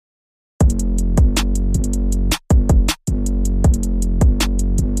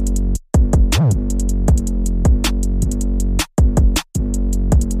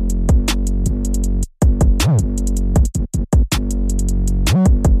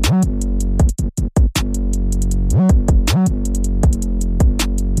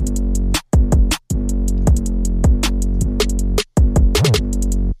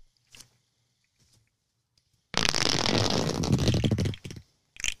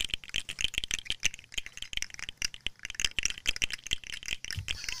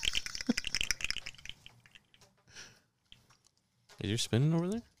Are you spinning over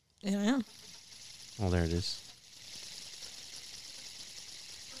there? Yeah, I am. Oh, there it is.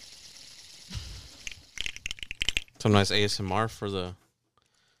 Some nice ASMR for the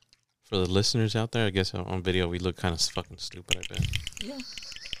listeners out there. I guess on video we look kind of fucking stupid, I bet. Yeah.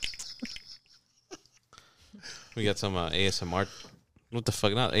 We got some ASMR. What the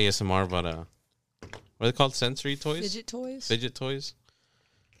fuck? Not ASMR, but what are they called? Sensory toys? Fidget toys? Fidget toys?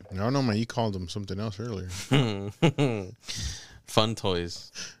 I don't know, man. You called them something else earlier. Fun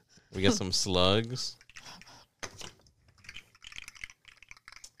toys. We got some slugs.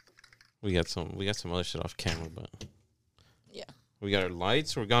 We got some other shit off camera, but yeah. We got our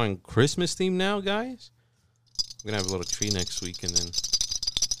lights. We're going Christmas theme now, guys. We're gonna have a little tree next week, and then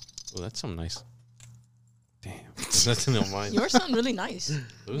that's something nice. Damn, that's in mine. Yours sound really nice.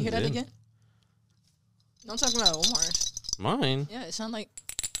 Ooh, You hear that yeah. again? No, I'm talking about Omar's. Mine. Yeah, it sound like.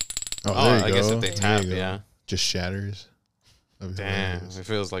 Oh, Oh, there you I go. guess if they There tap, you go. yeah. Just shatters. That'd be Damn, hilarious. it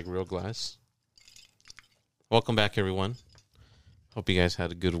feels like real glass. Welcome back, everyone. Hope you guys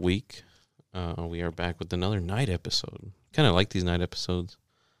had a good week. We are back with another night episode. Kind of like these night episodes.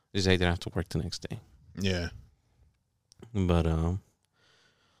 Just hate that I have to work the next day. Yeah. But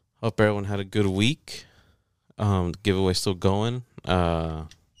hope everyone had a good week. The giveaway still going. The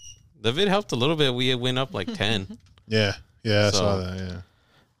vid helped a little bit. We went up like 10. Yeah. Yeah, I So- saw that, yeah.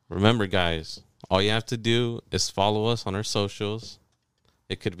 Remember, guys, all you have to do is follow us on our socials.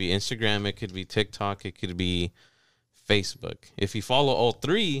 It could be Instagram, it could be TikTok, it could be Facebook. If you follow all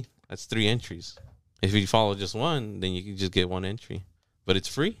three, that's 3 entries. If you follow just one, then you can just get 1 entry. But it's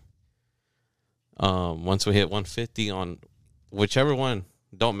free. Once we hit 150 on whichever one,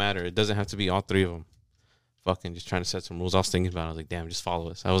 don't matter. It doesn't have to be all 3 of them. Fucking just trying to set some rules. I was thinking about it. I was like, damn, just follow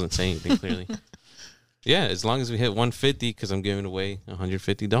us. I wasn't saying anything clearly. Yeah, as long as we hit 150, because I'm giving away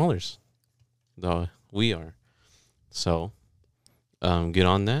 $150. We are. So, get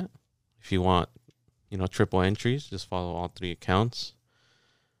on that. If you want, triple entries, just follow all 3 accounts.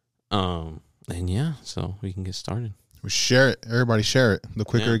 And yeah, so we can get started. We share it. Everybody share it. The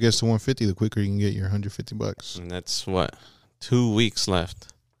quicker Yeah. it gets to 150, the quicker you can get your $150. And that's 2 weeks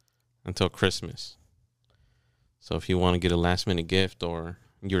left until Christmas. So if you want to get a last minute gift or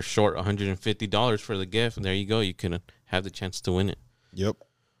you're short $150 for the gift, there you go. You can have the chance to win it. Yep.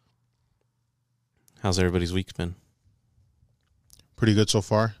 How's everybody's week been? Pretty good so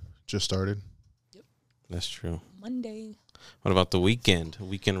far. Just started. That's true. Monday. What about the weekend?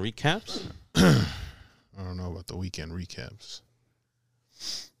 Weekend recaps? I don't know about the weekend recaps.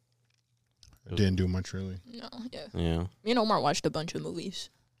 I didn't do much, really. No, yeah. Yeah, Me and Omar watched a bunch of movies.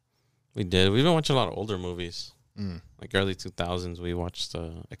 we did. We've been watching a lot of older movies. Mm. Like early 2000s, we watched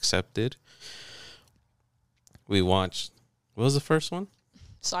Accepted. We watched, what was the first one?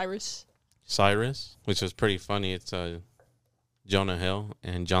 Cyrus. Cyrus, which was pretty funny. It's Jonah Hill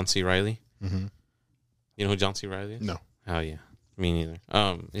and John C. Reilly. Mm-hmm. You know who John C. Reilly is? No. Oh, yeah. Me neither.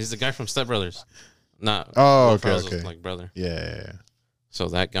 He's the guy from Step Brothers. Not Oh, Will okay, Ferrell's okay. like brother. Yeah. So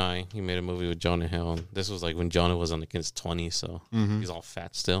that guy, he made a movie with Jonah Hill. And this was like when Jonah was on like his 20s, so Mm-hmm. he's all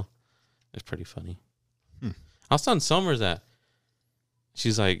fat still. It's pretty funny. Hmm. I was telling Summers that.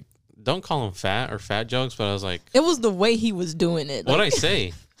 She's like, don't call him fat or fat jokes, but I was like, It was the way he was doing it. what'd I Like,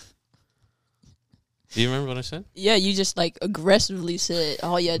 say? Do you remember what I said? yeah, you just like aggressively said,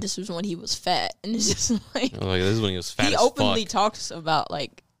 "Oh yeah, this was when he was fat," and it's just like I was like, this is when he was fat he as openly fuck. talks about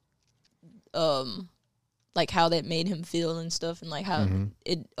like how that made him feel and stuff, and like how Mm-hmm.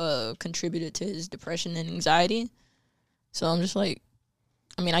 it contributed to his depression and anxiety. So I'm just like,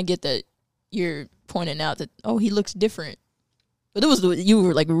 I mean, I get that you're pointing out that he looks different, but you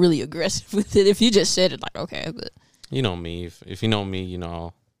were like really aggressive with it. If you just said it, like okay, but You know me. If you know me, you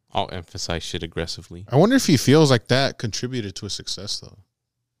know I'll emphasize shit aggressively. I wonder if he feels like that contributed to his success, though.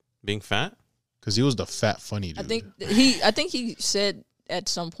 Being fat? Because he was the fat, funny dude. I think he said at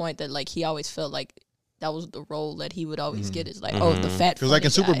some point that like he always felt like that was the role that he would always get is like the Mhm. fat. Because like in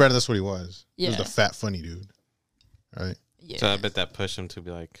funny Super guy. Bad, that's what he was. He was Yeah. the fat, funny dude. Right? Yeah. So I bet that pushed him to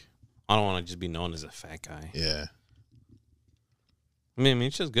be like, I don't want to just be known as a fat guy. Yeah. I mean,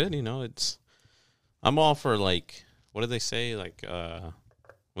 it's just good, I'm all for like, what do they say? Like,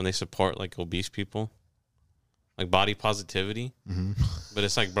 when they support like obese people, like body positivity. Mm-hmm. But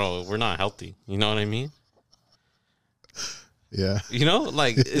it's like, bro, we're not healthy. You know what I mean? Yeah.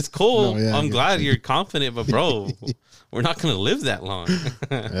 Like it's cool. No, yeah, I I'm get glad you. you're confident, but bro, we're not gonna live that long.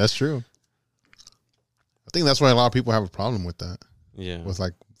 That's true. I think that's why a lot of people have a problem with that. Yeah. With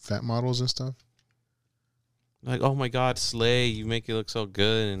like fat models and stuff. Like, oh my God, Slay, you make it look so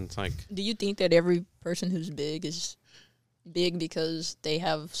good. And it's like, Do you think that every person who's big is big because they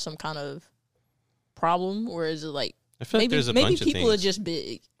have some kind of problem, or is it like I feel like maybe there's a maybe bunch of people are things. just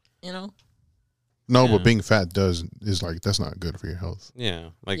big, you know. No, Yeah. but being fat is like that's not good for your health. Yeah,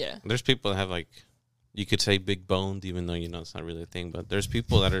 like Yeah. there's people that have like, you could say big boned, even though it's not really a thing. But there's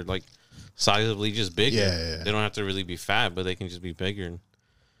people that are like sizably just bigger. Yeah. They don't have to really be fat, but they can just be bigger. And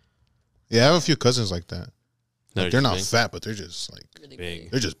Yeah, I have a few cousins like that. Like, they're just not big. fat, but they're just like Really Big.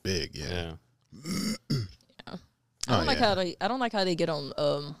 big. they're just big. Yeah. Yeah. I don't Oh, like yeah. how they. I don't like how they get on.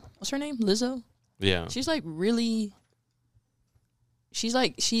 What's her name? Lizzo. Yeah. She's like really. She's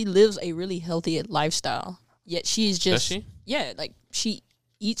like she lives a really healthy lifestyle. Yet she's Does just she? yeah, like she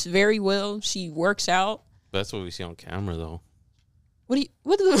eats very well. She works out. That's what we see on camera, though. What do you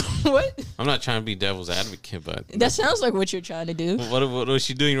what? I'm not trying to be devil's advocate, but That sounds like what you're trying to do. what is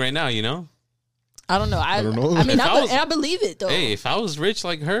she doing right now? I don't know. I don't know. I mean, If I was- I believe it though. Hey, if I was rich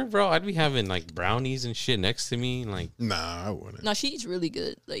like her, bro, I'd be having like brownies and shit next to me. Like, Nah, I wouldn't. No, she eats really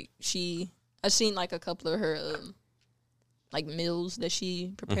good. Like I've seen like a couple of her like meals that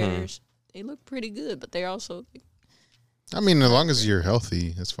she prepares. They look pretty good, but they're also I mean, as long as you're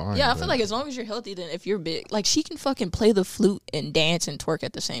healthy, it's fine. yeah. I but- feel like as long as you're healthy, then if you're big, like she can fucking play the flute and dance and twerk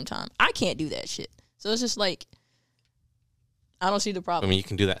at the same time. I can't do that shit. So it's just like I don't see the I problem. mean, you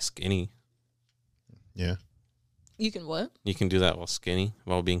can do that skinny. yeah. You can what? You can do that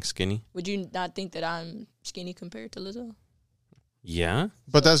while being skinny. Would you not think that I'm skinny compared to Lizzo? Yeah.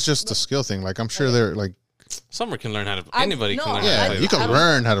 But that's just a skill thing. Like I'm sure they're like Someone can learn how to. I- Anybody no, can learn I- how to yeah, play. you the can I don't-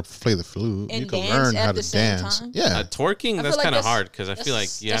 learn how to play the flute. And You can dance learn at how the to same dance. time? Yeah. Twerking, I that's feel like kind of that's- hard because I feel like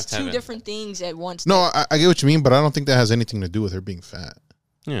you have that's to have two it. different things at once. No, I get what you mean, but I don't think that has anything to do with her being fat.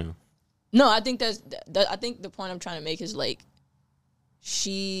 Yeah. No, I think I think the point I'm trying to make is like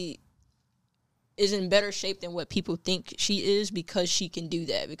she is in better shape than what people think she is because she can do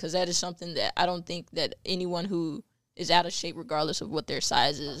that. Because that is something that I don't think that anyone who is out of shape, regardless of what their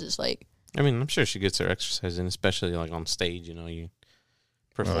size is like. I mean, I'm sure she gets her exercise in, especially like on stage. You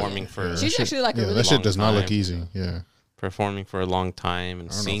performing for Yeah, She's that actually like a yeah, really that shit long does not look time. easy. Yeah. performing for a long time and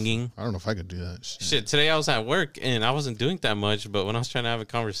I don't know if- singing. I don't know if I could do that. Shit, today I was at work and I wasn't doing that much, but when I was trying to have a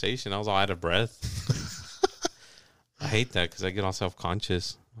conversation, I was all out of breath. I hate that because I get all self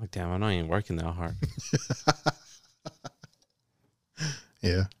conscious. Like, damn, I'm not even working that hard.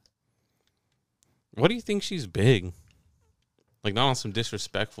 Yeah. What do you think she's big? Like, not on some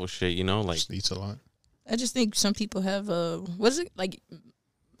disrespectful shit, like. Just eats a lot. I just think some people have what is it like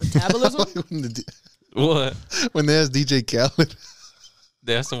metabolism? Like What? when they asked DJ Khaled,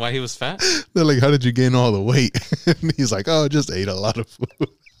 They asked him why he was fat. they're like, "How did you gain all the weight?" And he's like, "Oh, just ate a lot of food."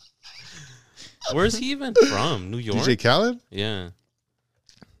 Where's he even from? New York? DJ Khaled, Yeah.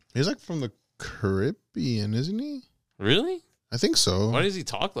 he's like from the Caribbean, isn't he? Really? I think so. Why does he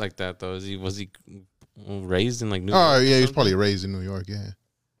talk like that, though? Was he raised in, like, New Oh York? or yeah, he was something? probably raised in New York. Yeah.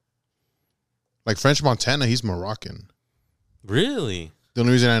 Like French Montana, he's Moroccan. Really? The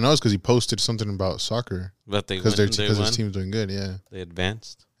only reason I know is because he posted something about soccer But they because went and they his won? team's doing good. Yeah, They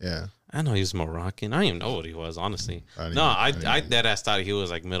advanced? yeah. I know he was Moroccan. I didn't even know what he was, honestly. I didn't No, even- I didn't- dead ass thought he was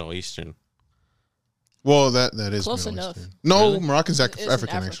like Middle Eastern. Well, that is Close Middle enough. Eastern. No, Really? Moroccan's It's in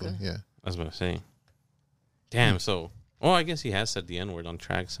African Africa. actually. Yeah, I was about to say. Damn. So, I guess he has said the N word on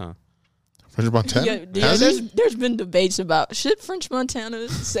tracks, huh? French Montana. yeah, Has he? there's been debates about should French Montana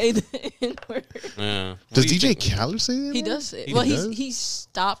say the N word. Yeah. What Does do you DJ think? Khaled say that? He does say. He Well, does? he's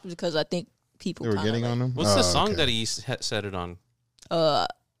stopped because I think people They were kinda getting like, on him. What's the Oh, song okay. that he said it on?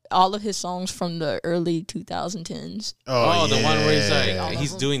 all of his songs from the early 2010s. Oh, the one where he's yeah. like,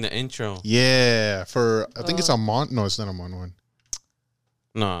 he's doing the intro. Yeah, for I think it's a Mon. No, it's not a Mon one.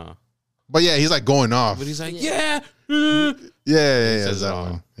 Nah. But yeah, he's like going off. But he's like, Yeah. yeah. Yeah, says it's it that all.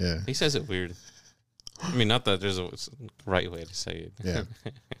 one. Yeah, He says it weird. I mean, not that there's a right way to say it. yeah.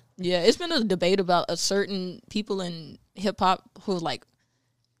 Yeah, it's been a debate about a certain people in hip hop who like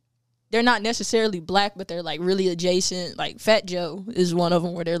they're not necessarily black, but they're like really adjacent. Like Fat Joe is one of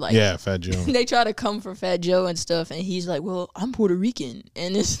them where they're like, Yeah, Fat Joe. they try to come for Fat Joe and stuff, and he's like, "Well, I'm Puerto Rican,"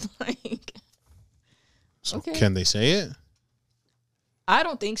 and it's like, So Okay. can they say it? I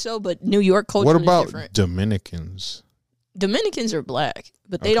don't think so. But New York culture What is about different. Dominicans? Dominicans are black,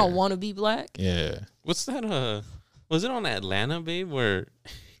 but they Okay. don't want to be black. Yeah. What's that? Was it on Atlanta, babe? Where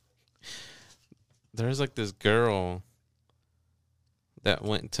there's like this girl that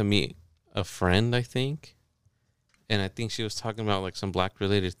went to meet a friend, I think, and I think she was talking about like some black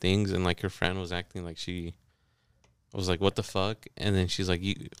related things, and like her friend was acting like she was like, "What the fuck?" And then she's like,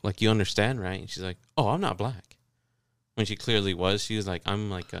 "You understand, right?" And she's like, "Oh, I'm not black." When she clearly was, she was like, "I'm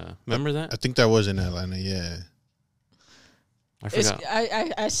like, remember that?" I think that was in Atlanta. Yeah. I It's, forgot.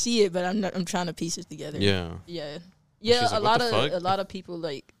 I see it, but I'm trying to piece it together. Yeah. Yeah. She's like, a "What lot the of fuck?" a lot of people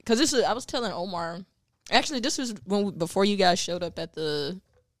like because this is I was telling Omar Actually, this was before you guys showed up at the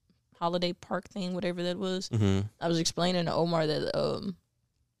holiday park thing, whatever that was. Mm-hmm. I was explaining to Omar that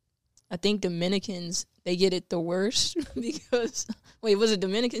I think Dominicans, they get it the worst because wait, was it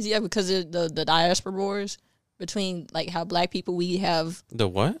Dominicans? Yeah, because of the diaspora wars between like how black people, we have The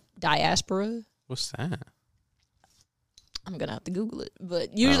what? diaspora. What's that? I'm gonna have to Google it,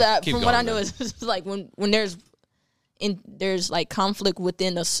 but usually keep from what I going, know, man. it's like when there's like conflict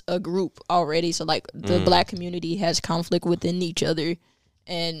within a group already. So like the black community has conflict within each other,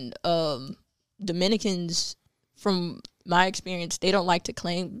 and Dominicans, from my experience, they don't like to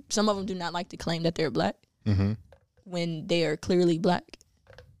claim. Some of them do not like to claim that they're black when they are clearly black,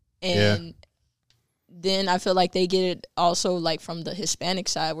 and then I feel like they get it also like from the Hispanic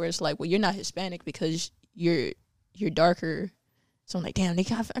side, where it's like, well, you're not Hispanic because you're darker. So I'm like, damn, I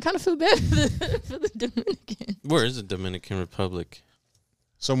kind of feel bad for the Dominican. Where is the Dominican Republic?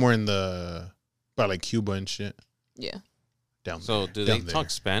 Somewhere in by like Cuba and shit. Yeah. Down So there. do Down they there. talk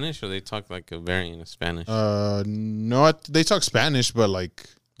Spanish or they talk like a variant of Spanish? No, they talk Spanish, but like,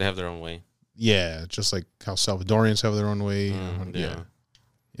 They have their own way. yeah, just like how Salvadorians have their own way. Yeah.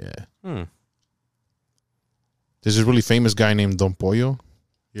 Yeah. Hmm. There's this really famous guy named Don Pollo.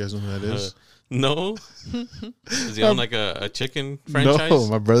 You guys know who that is? No. Is he on like a chicken franchise? No,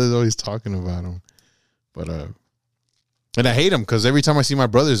 my brother's always talking about him. But and I hate him because every time I see my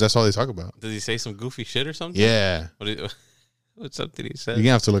brothers, that's all they talk about. Does he say some goofy shit or something? Yeah, What's up did he say? you're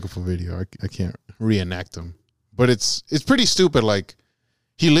gonna have to look up a video. I can't reenact them, but it's pretty stupid. Like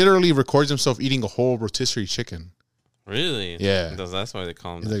he literally records himself eating a whole rotisserie chicken. Really? Yeah. That's why they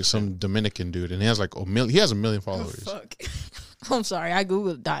call him He's that like some shit. Dominican dude, and he has like a million. He has 1 million followers. Fuck. I'm sorry, I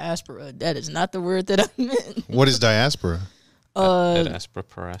googled diaspora. That is not the word that I meant. What is diaspora? Ad aspera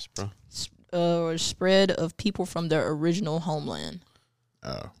per aspera. Spread of people from their original homeland,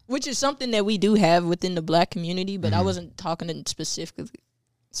 Oh, which is something that we do have within the black community, but I wasn't talking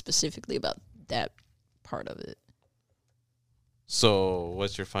specifically about that part of it. So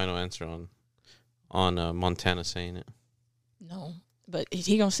what's your final answer on Montana saying it? No, but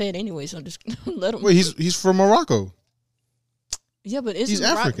he gonna say it anyway, so just let him. wait, he's from Morocco. Yeah, but He's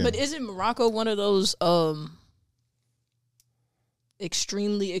African. isn't Morocco one of those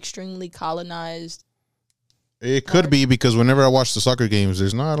extremely colonized? It could be because whenever I watch the soccer games,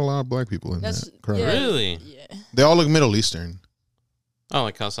 there's not a lot of black people in That's that crowd. yeah, Really? Yeah. They all look Middle Eastern, Oh,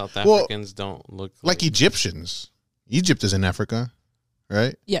 like how South Well, Africans don't look like Egyptians. Egypt is in Africa,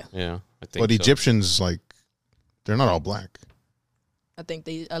 right? Yeah, I think But so. Egyptians, like, they're not all black. I think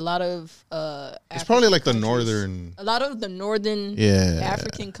a lot of It's probably like the African countries- northern. A lot of the northern Yeah.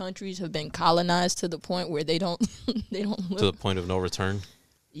 African countries have been colonized to the point where they don't to look. the point of no return.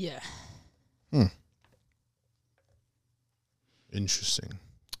 Yeah. Interesting.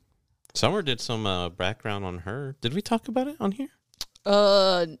 Summer did some background on her. Did we talk about it on here?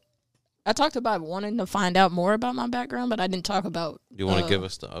 I talked about wanting to find out more about my background, but I didn't talk about. Do you want to give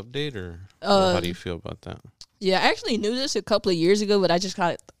us the update, or how do you feel about that? Yeah, I actually knew this a couple of years ago, but I just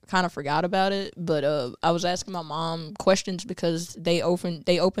kind of forgot about it. But I was asking my mom questions because they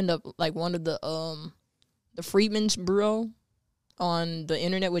opened up like one of the Freedmen's Bureau on the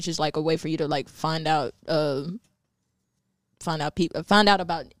internet, which is like a way for you to like find out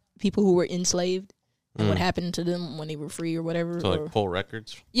about people who were enslaved and what happened to them when they were free or whatever. So like pull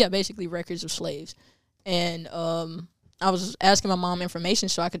records. Yeah, basically records of slaves. And I was asking my mom information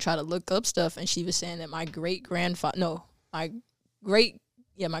so I could try to look up stuff, and she was saying that my great great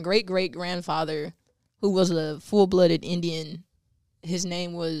grandfather, who was a full-blooded Indian, his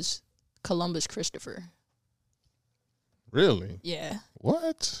name was Columbus Christopher. Really? Yeah.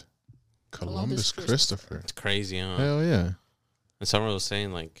 What? Columbus Christopher. It's crazy, huh? Hell yeah. And someone was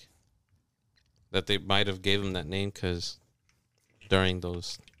saying like that they might have gave him that name because during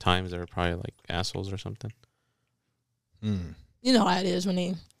those times they were probably like assholes or something. You know how it is when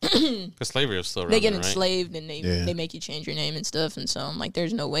they Because slavery was still around. they get right? enslaved and Yeah. they make you change your name and stuff, and so I'm like,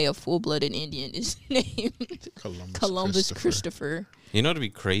 there's no way a full-blooded Indian is named Columbus Christopher. You know, what'd be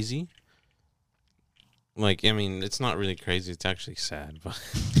crazy. Like, I mean, it's not really crazy. It's actually sad, but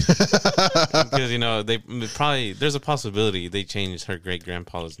because they probably there's a possibility they changed her great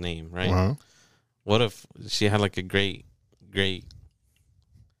grandpa's name, right? Uh-huh. What if she had like a great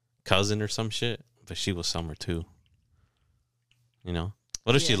cousin or some shit, but she was Summer too?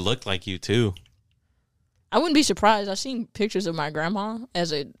 What if she Yeah. looked like you too? I wouldn't be surprised. I've seen pictures of my grandma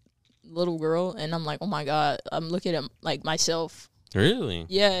as a little girl, and I'm like, oh my God, I'm looking at like myself. Really?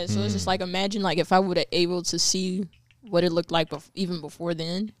 Yeah, so it's just like, imagine like if I would have able to see what it looked like even before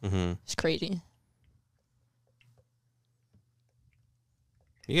then. Mm-hmm. It's crazy.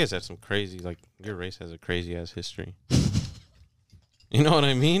 You guys have some crazy, like, your race has a crazy ass history. You know what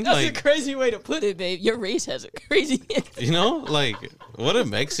I mean? That's like, a crazy way to put it, babe. Your race has a crazy. you know, like, what do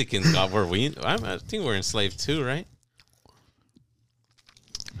Mexicans got? Where I think we're enslaved too, right?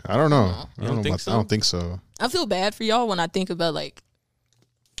 I don't know. You don't think so? I don't think so. I feel bad for y'all when I think about like,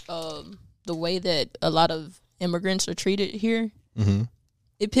 the way that a lot of immigrants are treated here. Mm-hmm.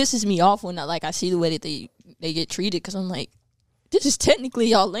 It pisses me off when I see the way that they get treated, because I'm like, this is technically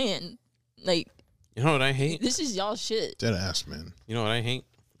y'all land. Like, You know what I hate? this is y'all shit. Dead ass, man. You know what I hate?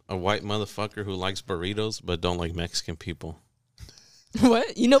 A white motherfucker who likes burritos but don't like Mexican people.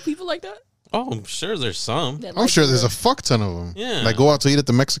 What? You know people like that? Oh, I'm sure there's some. That I'm like sure there's the- a fuck ton of them. Yeah. Like go out to eat at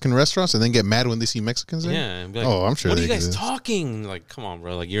the Mexican restaurants and then get mad when they see Mexicans there. Yeah. And be like, Oh, I'm sure What are they you guys exist. talking? Like, come on,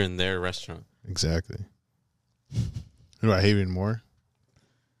 bro. Like, you're in their restaurant. Exactly. You know what I hate even more?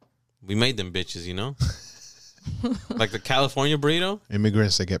 We made them bitches, you know? Like the California burrito?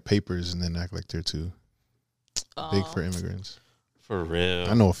 Immigrants that get papers and then act like they're too big Oh. for immigrants. For real.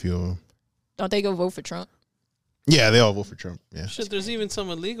 I know a few of them. Don't they go vote for Trump? Yeah, they all vote for Trump. Yeah. Shit, there's even some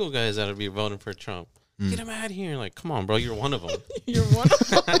illegal guys that'll be voting for Trump. Get him out of here. Like, come on, bro. You're one of them. You're one.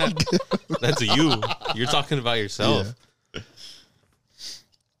 That's you. You're talking about yourself.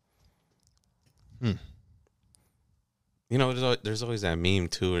 You know, there's always that meme,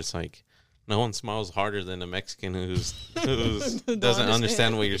 too, where it's like, no one smiles harder than a Mexican who doesn't understand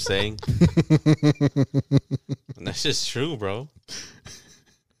understand. what you're saying. And that's just true, bro.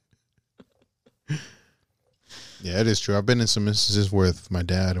 Yeah, it is true. I've been in some instances with my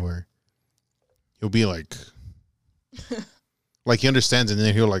dad where he'll be like he understands, and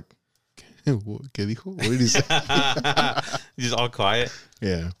then he'll like, ¿Qué dijo? What did he say? Just all quiet.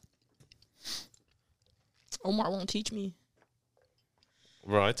 Yeah. Omar won't teach me.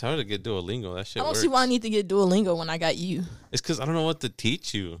 Bro, I tell her to get Duolingo. That shit I don't works. see why I need to get Duolingo when I got you. It's because I don't know what to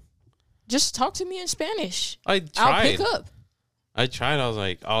teach you. Just talk to me in Spanish. I I'll tried. pick up. I tried. I was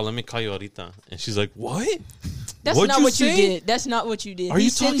like, oh, let me call you ahorita. And she's like, what? That's What'd not you what you say? did. That's not what you did. Are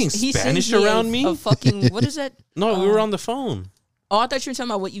you talking he Spanish sends around me? A fucking, what is that? No, we were on the phone. Oh, I thought you were talking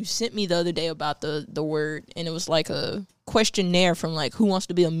about what you sent me the other day about the word, and it was like a questionnaire from like Who Wants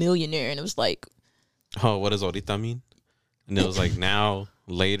to Be a Millionaire, and it was like, Oh, what does ahorita mean? And it was like now,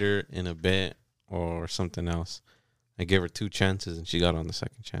 later, in a bit, or something else. I gave her 2 chances, and she got on the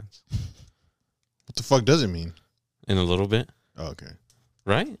second chance. What the fuck does it mean? In a little bit, Oh, okay.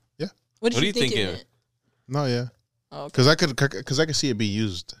 right? what did What you do you think think it it- meant? No, yeah. Oh, okay. Because I could see it be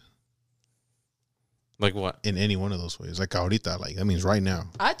used Like what? in any one of those ways. Like ahorita, like that means right now.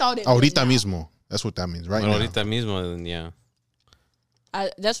 I thought it. meant Ahorita now. mismo. That's what that means, right Well, now. ahorita mismo, then yeah.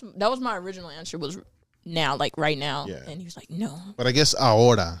 That was my original answer, was now, like right now. Yeah. And he was like, no. But I guess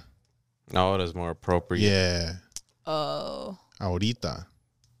ahora. Ahora is more appropriate. Yeah. Oh. Ahorita.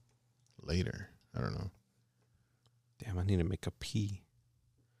 Later. I don't know. Damn, I need to make a P.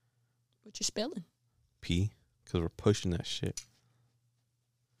 What you spelling? P. Because we're pushing that shit.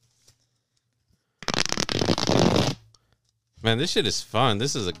 Man, this shit is fun.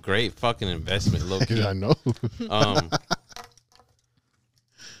 This is a great fucking investment, low key. I know.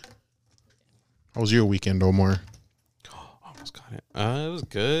 How was your weekend, Omar? Almost got it. It was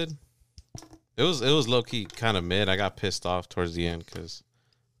good. It was low key kind of mid. I got pissed off towards the end because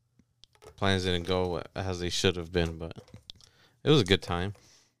plans didn't go as they should have been, but it was a good time.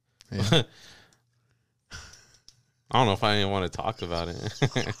 Yeah. I don't know if I even want to talk about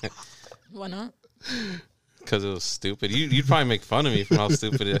it Why not? because it was stupid. You'd probably make fun of me for how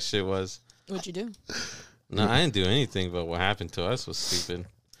stupid that shit was. What'd you do? No, I didn't do anything, but what happened to us was stupid.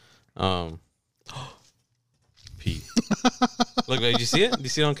 P. Look, did you see it? Did you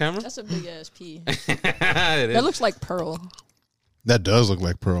see it on camera? That's a big ass P. It is. That looks like Pearl. That does look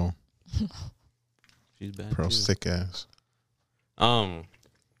like Pearl. She's bad. Pearl's too. thick ass.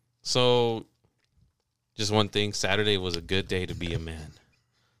 So just one thing, Saturday was a good day to be a man.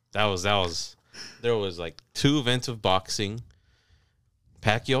 That was there was like 2 events of boxing.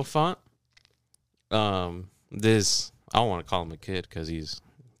 Pacquiao fought. This, I don't want to call him a kid because he's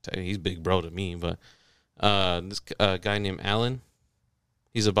big bro to me, but this guy named Alan,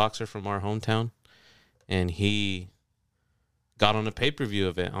 he's a boxer from our hometown, and he got on a pay-per-view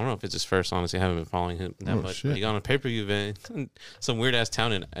event. I don't know if it's his first, honestly. I haven't been following him that Oh, much. shit. But he got on a pay-per-view event in some weird-ass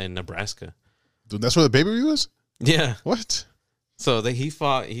town in Nebraska. Dude, that's where the pay-per-view was? Yeah. What? So he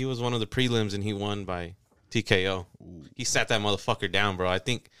fought. He was one of the prelims, and he won by TKO. He sat that motherfucker down, bro. I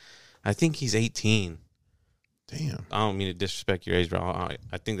think he's 18. Damn. I don't mean to disrespect your age, bro. I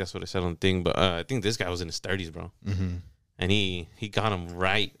think that's what it said on the thing, but I think this guy was in his 30s, bro. Mm-hmm. And he got him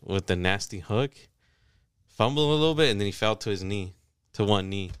right with the nasty hook, fumbled a little bit, and then he fell to his knee. to one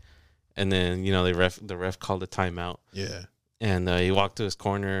knee, and then the ref called a timeout. Yeah. And he walked to his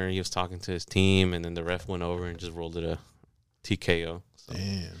corner. He was talking to his team, and then the ref went over and just rolled it a TKO. So,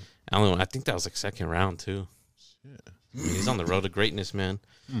 Damn. I think that was like second round too. Yeah. I mean, he's on the road to greatness, man.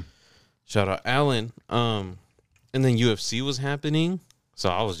 Hmm. Shout out Allen. And then UFC was happening, so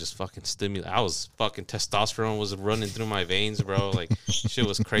I was just fucking stimulated. I was fucking testosterone was running through my veins, bro. Like shit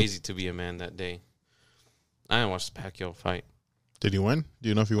was crazy to be a man that day. I didn't watch the Pacquiao fight. Did he win? Do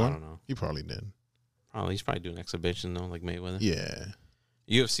you know if he won? I don't know. He probably did. Probably he's probably doing exhibition though, like Mayweather. Yeah.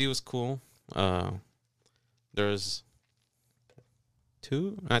 UFC was cool. There was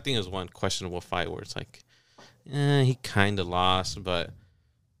two. I think it was one questionable fight where it's like, he kind of lost, but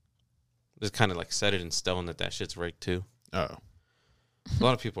it's kind of like set it in stone that shit's rigged too. Oh. A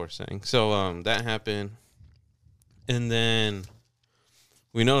lot of people are saying. So that happened, and then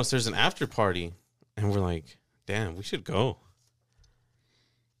we noticed there's an after party, and we're like, damn, we should go.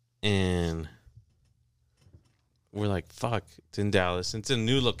 And we're like, fuck, it's in Dallas. It's a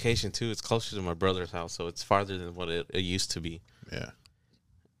new location, too. It's closer to my brother's house, so it's farther than what it used to be. Yeah.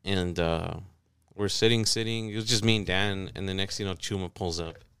 And we're sitting. It was just me and Dan, and the next thing you know, Chuma pulls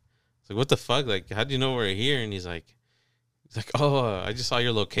up. It's like, what the fuck? Like, how do you know we're here? And he's like, oh, I just saw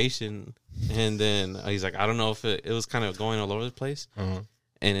your location. And then he's like, I don't know if it was kind of going all over the place. Uh-huh.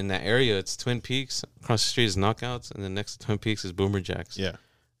 And in that area, it's Twin Peaks. Across the street is Knockouts, and then next to Twin Peaks is Boomer Jacks. Yeah.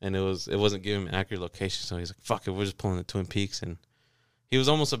 And it wasn't giving him an accurate location, so he's like, fuck it, we're just pulling the Twin Peaks. And he was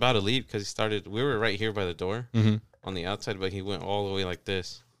almost about to leave because we were right here by the door on the outside, but he went all the way like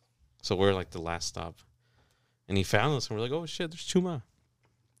this. So we're like the last stop. And he found us, and we're like, oh shit, there's Chuma.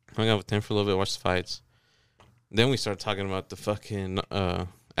 Hung out with him for a little bit, watched the fights. Then we started talking about the fucking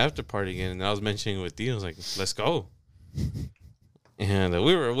after party again, and I was mentioning it with Dio. I was like, let's go. And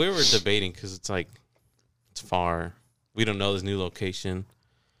we were debating because it's like, it's far. We don't know this new location.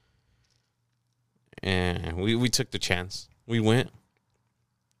 And we took the chance. We went.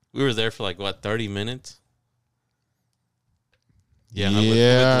 We were there for like, 30 minutes? Yeah, with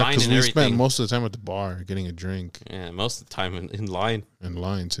line because and we everything. spent most of the time at the bar getting a drink. Yeah, most of the time in line. In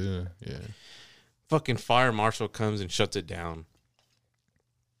line, too. Yeah. Fucking fire marshal comes and shuts it down.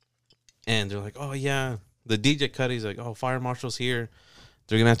 And they're like, oh, yeah. The DJ Cuddy's like, oh, fire marshal's here.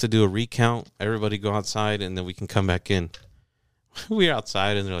 They're going to have to do a recount. Everybody go outside, and then we can come back in. We're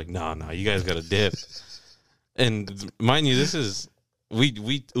outside, and they're like, no, you guys got to dip. And mind you, this is, we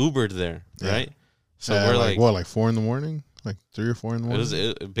Ubered there, right? So we're like, what, like 4 in the morning? Like 3 or 4 in the morning?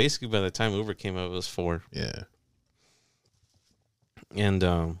 It basically, by the time Uber came up, it was 4. Yeah. And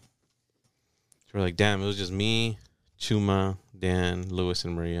we're like, damn, it was just me, Chuma, Dan, Lewis,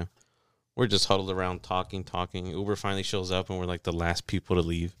 and Maria. We're just huddled around talking. Uber finally shows up, and we're like the last people to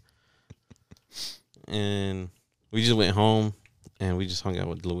leave. And we just went home, and we just hung out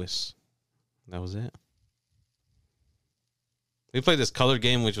with Lewis. That was it. We played this color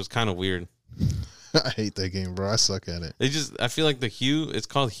game, which was kind of weird. I hate that game, bro. I suck at it. I feel like it's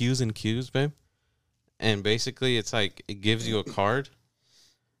called Hues and Cues, babe. And basically, it's like it gives you a card,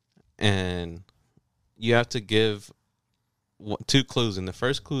 and you have to give 2 clues, and the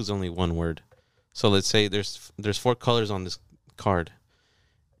first clue is only 1 word. So let's say there's 4 colors on this card,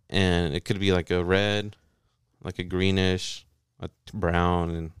 and it could be like a red, like a greenish, a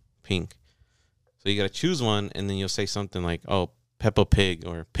brown, and pink. So you got to choose one, and then you'll say something like, oh, Peppa Pig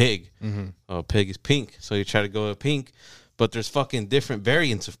or pig. Mm-hmm. Oh, pig is pink. So you try to go with pink, but there's fucking different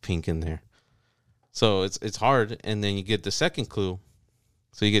variants of pink in there. So it's hard, and then you get the second clue.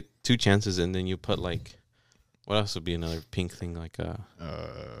 So you get 2 chances, and then you put like, what else would be another pink thing, like a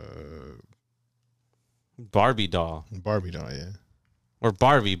Barbie doll. Barbie doll, yeah. Or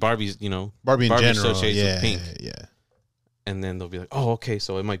Barbie's, Barbie in Barbie general, associates yeah, with pink. yeah. And then they'll be like, oh, okay,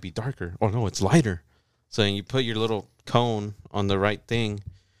 so it might be darker. Oh, no, it's lighter. So then you put your little cone on the right thing,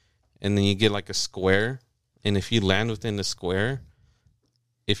 and then you get like a square. And if you land within the square,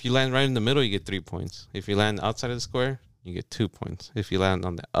 if you land right in the middle, you get 3 points. If you land outside of the square, you get 2 points. If you land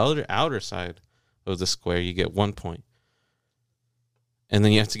on the outer side of the square, you get 1 point. And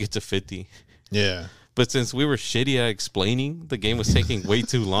then you have to get to 50. Yeah. But since we were shitty at explaining, the game was taking way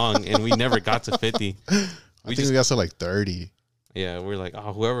too long, and we never got to 50. I think we got to like 30. Yeah, we're like,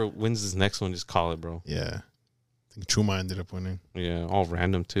 oh, whoever wins this next one, just call it, bro. Yeah. I think Chuma ended up winning. Yeah, all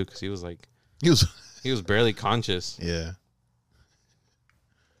random, too, because he was like, He was barely conscious. Yeah.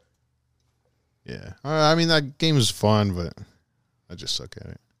 Yeah. I mean, that game is fun, but I just suck at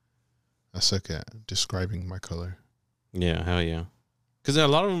it. I suck at describing my color. Yeah, hell yeah. Because a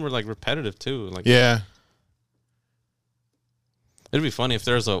lot of them were like repetitive, too. Like, yeah. It'd be funny if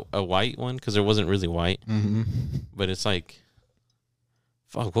there was a white one, because there wasn't really white. Mm-hmm. But it's like,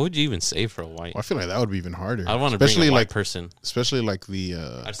 Fuck, what would you even say for a white? I feel like that would be even harder. I want to bring especially a white like person. especially like the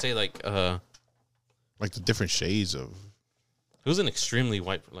I'd say like the different shades of who's an extremely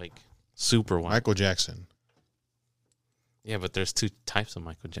white, like super white. Michael Jackson. Yeah, but there's 2 types of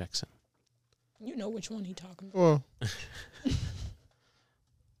Michael Jackson. You know which one he talking about.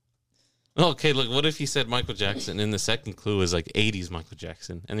 Well, Okay, look, what if he said Michael Jackson and the second clue is like 80s Michael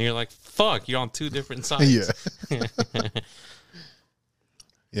Jackson? And you're like, fuck, you're on 2 different sides. yeah.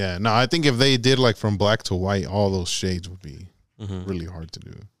 Yeah, no, I think if they did like from black to white, all those shades would be Mhm. really hard to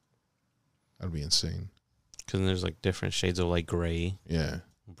do. That'd be insane. Because there's like different shades of like gray, Yeah,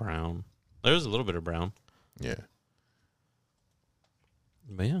 brown. There's a little bit of brown. yeah,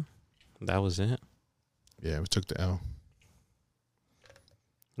 But yeah, that was it. yeah. We took the L.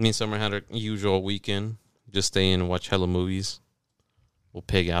 Me and Summer had our usual weekend. Just stay in and watch hella movies. We'll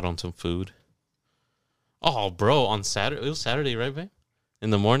pig out on some food. Oh, bro, on Saturday. It was Saturday, right, babe? In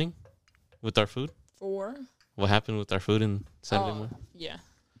the morning with our food. 4. What happened with our food in Saturday morning? Yeah.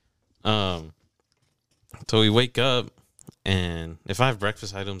 So we wake up, and if I have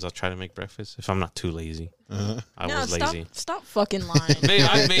breakfast items, I'll try to make breakfast. If I'm not too lazy. I was lazy. Stop fucking lying. Babe,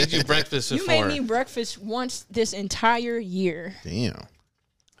 I made you breakfast You before. made me breakfast once this entire year. Damn.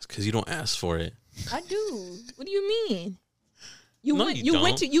 It's because you don't ask for it. I do. What do you mean? No, you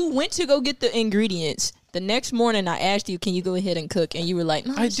went to go get the ingredients. The next morning, I asked you, "Can you go ahead and cook?" And you were like,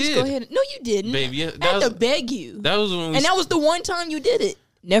 "No, I let's just did. go ahead." No, you didn't. Babe, yeah, I had to beg you. That was when we. And that was the one time you did it.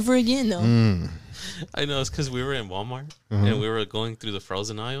 Never again, though. I know, it's because we were in Walmart and we were going through the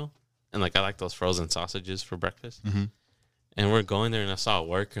frozen aisle, and like I like those frozen sausages for breakfast. And we're going there, and I saw a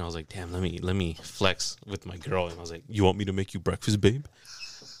worker, and I was like, "Damn, let me flex with my girl." And I was like, "You want me to make you breakfast, babe?"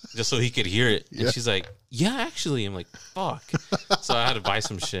 Just so he could hear it. Yeah. And she's like, "Yeah, actually." I'm like, "Fuck." So I had to buy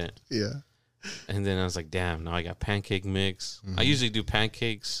some shit. Yeah. And then I was like, "Damn, now I got pancake mix." I usually do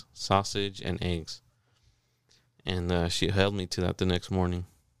pancakes, sausage, and eggs. And she held me to that the next morning,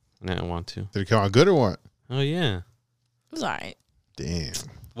 and I didn't want to. Did it come out good or what? Oh yeah. It was all right. Damn.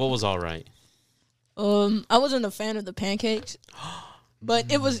 What was all right? I wasn't a fan of the pancakes,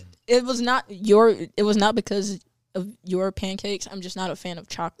 but it was not because of your pancakes. I'm just not a fan of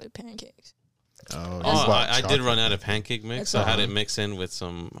chocolate pancakes. Oh, I did run out of pancake mix. So I had it mixed in with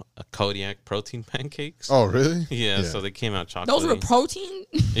some Kodiak protein pancakes. Oh, really? Yeah, so they came out chocolatey. Those were protein.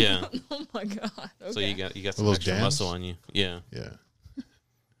 Yeah. Oh my god. Okay. So you got some those extra jams? muscle on you. Yeah. Yeah.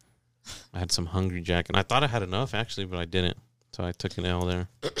 I had some Hungry Jack, and I thought I had enough actually, but I didn't. So I took an L there.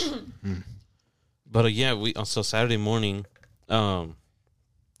 But yeah, so Saturday morning,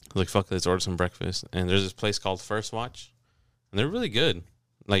 like fuck, let's order some breakfast. And there's this place called First Watch, and they're really good.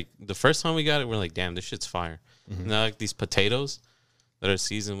 Like the first time we got it, we're like, damn, this shit's fire. And they're like these potatoes that are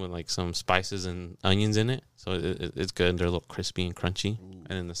seasoned with like some spices and onions in it, so it's good. They're a little crispy and crunchy, and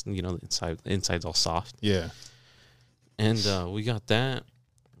then the inside's all soft. Yeah. And we got that,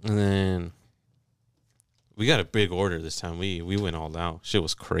 and then we got a big order this time. We went all out. Shit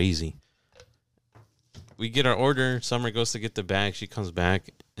was crazy. We get our order. Summer goes to get the bag. She comes back,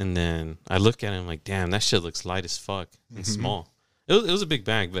 and then I look at it. I'm like, damn, that shit looks light as fuck and small. It was a big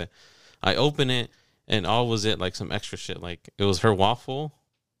bag, but I open it, and all was it like some extra shit. Like it was her waffle,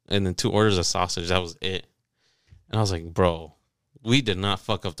 and then 2 orders of sausage. That was it. And I was like, bro, we did not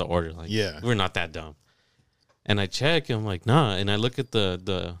fuck up the order. Like, Yeah. we're not that dumb. And I check, and I'm like, nah. And I look at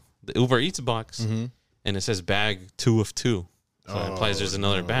the Uber Eats box, and it says bag 2 of 2. So that implies there's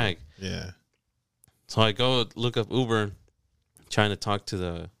another bag. Yeah. So I go look up Uber, trying to talk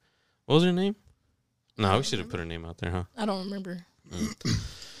to what was her name? No, we should have put her name out there, huh? I don't remember.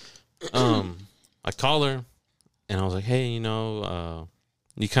 I call her, and I was like, hey, you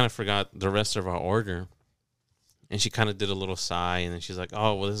kind of forgot the rest of our order. And she kind of did a little sigh, and then she's like,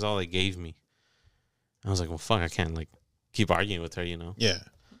 oh, well, this is all they gave me. I was like, well, fuck, I can't, like, keep arguing with her, Yeah.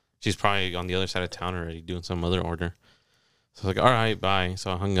 She's probably on the other side of town already doing some other order. So I was like, all right, bye.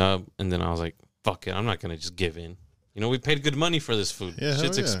 So I hung up, and then I was like, fuck it, I'm not going to just give in. We paid good money for this food. Yeah.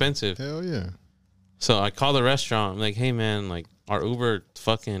 Shit's expensive. Hell yeah. So I call the restaurant. I'm like, hey, man, like, our Uber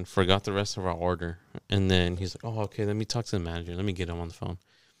fucking forgot the rest of our order. And then he's like, oh, okay, let me talk to the manager. Let me get him on the phone.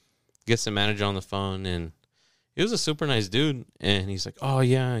 Gets the manager on the phone, and he was a super nice dude. And he's like, oh,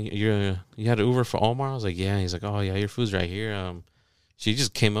 yeah, you had an Uber for Omar? I was like, yeah. He's like, oh, yeah, your food's right here. She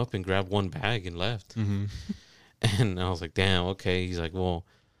just came up and grabbed one bag and left. And I was like, damn, okay. He's like, well,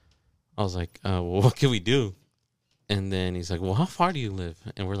 I was like, well, what can we do? And then he's like, well, how far do you live?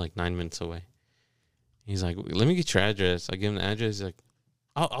 And we're like 9 minutes away. He's like, let me get your address. I give him the address. He's like,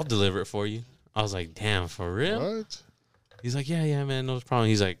 I'll deliver it for you. I was like, damn, for real? What? He's like, yeah, man, no problem.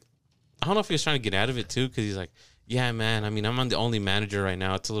 He's like, I don't know if he was trying to get out of it too, because he's like, yeah, man. I mean, I'm the only manager right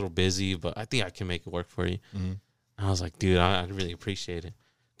now. It's a little busy, but I think I can make it work for you. Mm-hmm. I was like, dude, I really appreciate it.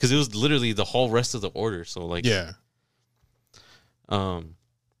 Because it was literally the whole rest of the order. So, like, Yeah.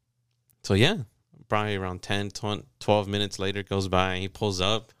 So, yeah, probably around 10, 12 minutes later goes by, and he pulls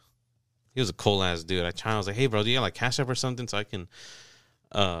up. He was a cool-ass dude. I was like, hey, bro, do you got, like, Cash App or something so I can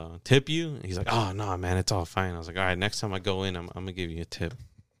tip you? And he's like, oh, no, man, it's all fine. I was like, all right, next time I go in, I'm going to give you a tip.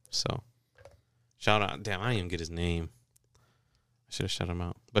 So, shout out. Damn, I didn't even get his name. I should have shut him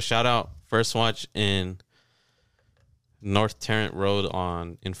out. But shout out First Watch in North Tarrant Road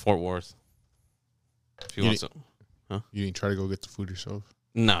in Fort Worth. If you want some. You didn't try to go get the food yourself?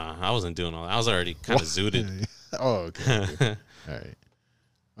 Nah, I wasn't doing all that. I was already kind of zooted. Oh, okay. Okay. All right.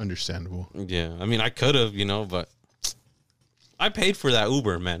 Understandable. Yeah, I mean, I could have, but I paid for that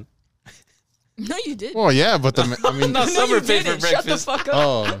Uber, man. No, you didn't. Oh, yeah, but no, No, no, Summer you paid for didn't. Shut the breakfast. fuck up.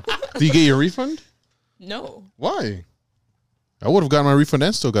 Oh, do you get your refund? No. Why? I would have gotten my refund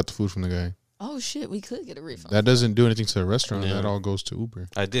and still got the food from the guy. Oh shit, we could get a refund. That doesn't do anything to the restaurant. Yeah. That all goes to Uber.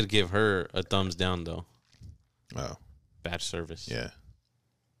 I did give her a thumbs down, though. Oh, Bad service. yeah.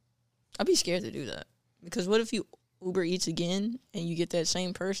 I'd be scared to do that because what if you Uber Eats again and you get that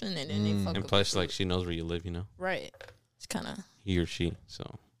same person and then they fuck And up plus, the like, food? she knows where you live, Right. It's kind of he or she.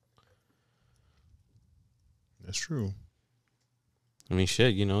 So, That's true. I mean,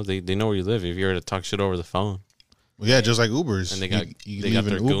 shit, they know where you live. If you're to talk shit over the phone, Well, yeah, just like Uber's. And they got- you they leave got an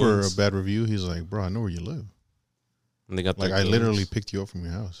their Uber goons. a bad review. He's like, bro, I know where you live. and they got Like, their I goons. literally picked you up from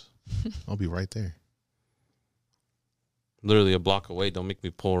your house. I'll be right there. literally a block away. Don't make me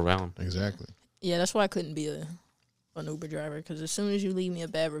pull around. Exactly. yeah. That's why I couldn't be an Uber driver because as soon as you leave me a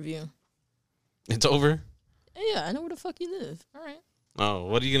bad review, It's over. yeah, I know where the fuck you live. All right. Oh,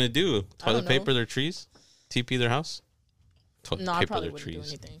 what are you gonna do? I don't Toilet know. paper their trees? TP their house? Toilet No, I paper probably their wouldn't do trees.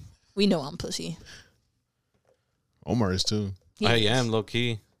 anything. We know I'm pussy. Omar is too. He I is. am low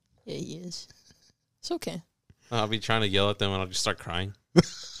key. Yeah, he is. It's okay. I'll be trying to yell at them and I'll just start crying.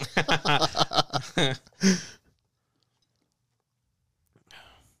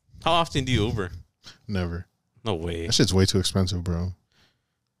 How often do you Uber? Never. No way. That shit's way too expensive, bro.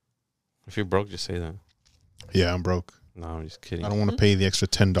 If you're broke, just say that. Yeah, I'm broke. No, I'm just kidding. I don't want to pay the extra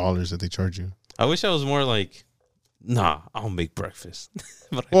 $10 that they charge you. I wish I was more like, nah, I'll make breakfast.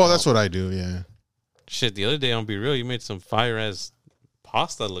 But I Well, that's don't. what I do. Yeah. Shit, the other day, I'll be real, you made some fire ass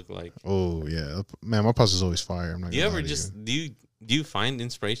pasta look like. Oh yeah, man. My pasta's always fire. I'm not. Do you gonna ever lie to just do you find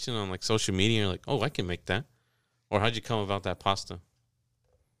inspiration on like social media? And you're like, oh, I can make that. Or how'd you come about that pasta?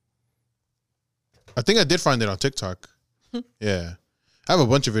 I think I did find it on TikTok. Yeah, I have a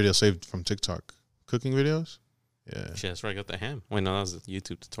bunch of videos saved from TikTok, cooking videos. Yeah, Shit, that's where I got the ham. Wait, no, that was a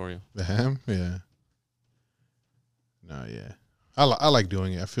YouTube tutorial. the ham. Yeah. No, yeah. I like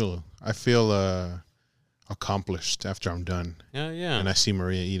doing it. I feel accomplished after I'm done, Yeah. and I see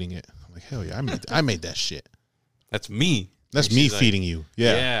Maria eating it. I'm like, hell yeah, I made that shit. That's me. That's And me she's like, feeding you.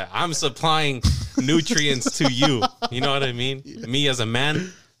 Yeah. I'm supplying nutrients to you. You know what I mean? Me as a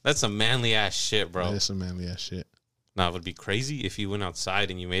man, that's some manly ass shit, bro. That is some manly ass shit. Now, it would be crazy if you went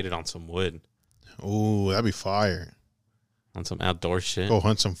outside and you made it on some wood, Oh, that'd be fire. on some outdoor shit. Go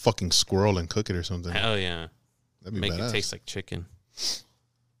hunt some fucking squirrel and cook it or something. Hell yeah. That'd be Make badass. it taste like chicken.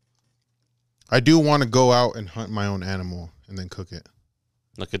 I do want to go out and hunt my own animal and then cook it.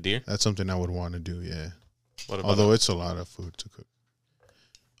 Like a deer? That's something I would want to do. Yeah. What about Although it's a lot of food to cook.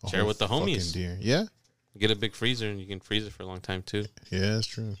 A Share whole with the fucking homies. Deer. Yeah. get a big freezer and you can freeze it for a long time too. Yeah, that's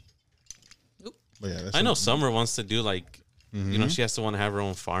true. Oop. But yeah, that's I know something. Summer wants to do like, Mhm. you know, she has to want to have her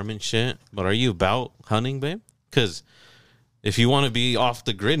own farm and shit. But are you about hunting, babe? Because if you want to be off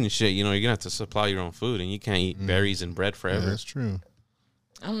the grid and shit, you know, you're gonna have to supply your own food, and you can't eat berries and bread Yeah, forever. that's true.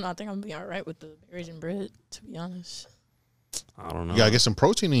 I don't know. I think I'm gonna be all right with the berries and bread. To be honest, I don't know. You gotta get some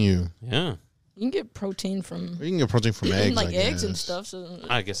protein in you. Yeah, you can get protein from You can get protein from eggs, like I eggs and guess. stuff. So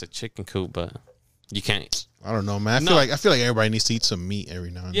I guess a chicken coop, but you can't. I don't know, man. No. I feel like everybody needs to eat some meat every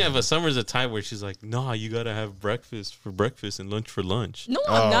now and Yeah, then. but Summer's a type where she's like, nah, you gotta have breakfast for breakfast and lunch for lunch. no,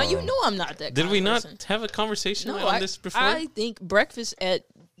 I'm not. You Oh. know, I'm not that. Did kind we of not person. have a conversation No, on this before? I think breakfast at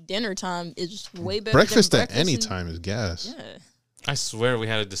dinner time is way better. breakfast than at any in- time is gas. Yeah. I swear we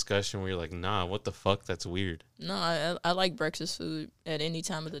had a discussion where you're like, nah, what the fuck? That's weird. No, I like breakfast food at any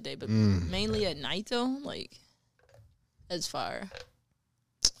time of the day, but Mm. mainly at night though. Like, that's fire.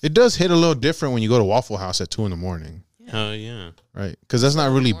 It does hit a little different when you go to Waffle House at 2 a.m, Oh yeah, right? Because that's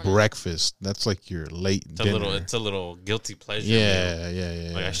not really Morning. breakfast. That's like your late it's dinner. a little guilty pleasure. meal.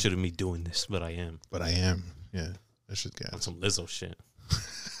 yeah. Like I shouldn't be doing this, but I am. But I am. Yeah, that's just gas. On some Lizzo shit.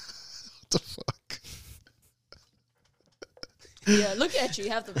 What the fuck? Yeah, look at you. You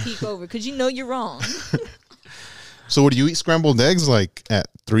have to peek over because you know you're wrong. So would you eat scrambled eggs like at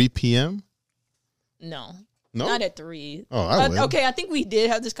 3 p.m.? No. No. Not at 3. Oh, I would. Okay, I think we did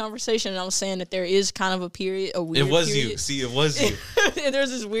have this conversation, and I was saying that there is kind of a period, a weird It was period. you. See, it was you. There's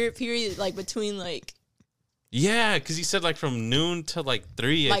this weird period, like, between, like... Yeah, because you said like from noon to like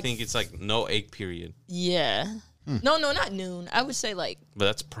 3. I Like- think it's like no egg period. Yeah. No, not noon. I would say, like... But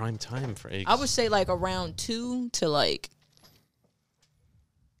that's prime time for eggs. I would say, like, around 2 to, like...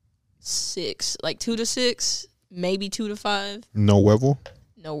 6. Like, 2 to 6, maybe 2 to 5. No huevo?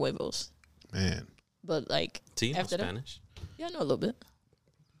 No huevos. Man, But, like... See, after that- Spanish. Yeah, I know a little bit.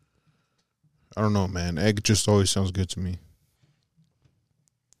 I don't know, man. Egg just always sounds good to me.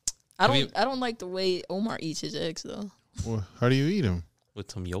 I Have don't. I don't like the way Omar eats his eggs though. Well, how do you eat them?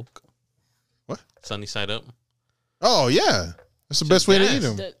 With some yolk. What? Sunny side up. Oh, yeah. That's the best way to eat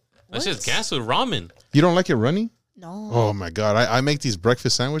them. That's just What? gas with ramen. You don't like it runny? No. Oh, my God. I make these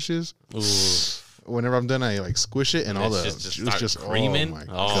breakfast sandwiches. Ooh. Whenever I'm done, I like squish it and all the It's just juice start just creaming. Oh, my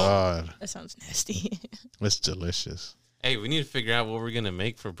Oh. God. That sounds nasty. It's delicious. Hey, we need to figure out what we're gonna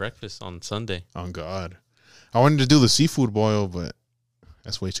make for breakfast on Sunday. Oh, God. I wanted to do the seafood boil, but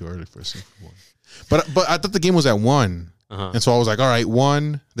that's way too early for a seafood boil. But I thought the game was at 1. Uh-huh. And so I was like, all right,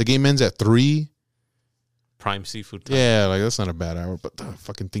 1. The game ends at 3. Prime seafood time. Yeah, like that's not a bad hour, but the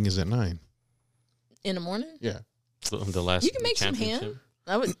fucking thing is at 9. In the morning, Yeah. The last. you can make some championship.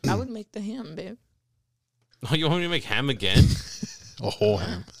 ham. I would make the ham, babe. Oh, you want me to make ham again? A whole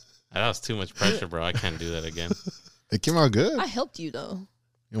ham. That was too much pressure, bro. I can't do that again. It came out good. I helped you though.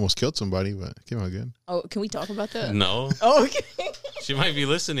 You almost killed somebody, but it came out good. Oh, can we talk about that? No, Oh, okay. she might be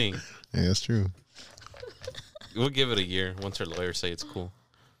listening. Yeah, that's true. We'll give it a year once her lawyers say it's cool.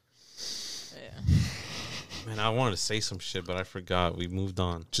 Yeah. Man, I wanted to say some shit, but I forgot. We moved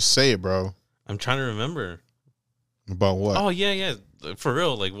on. Just say it, bro. I'm trying to remember. About what? Oh yeah. For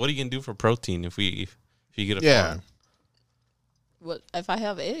real, like, what are you gonna do for protein if you get a yeah. farm? What if I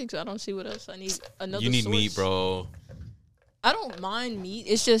have eggs? I don't see what else I need. Another. You need source. meat, bro. I don't mind meat.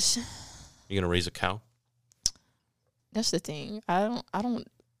 It's just You gonna raise a cow? that's the thing. I don't.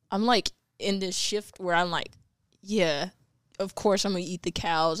 I'm like in this shift where I'm like, yeah, of course I'm gonna eat the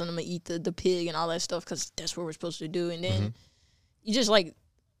cows and I'm gonna eat the pig and all that stuff because that's what we're supposed to do. And then you just like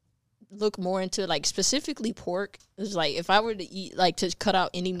look more into like specifically pork. It's like if I were to eat like to cut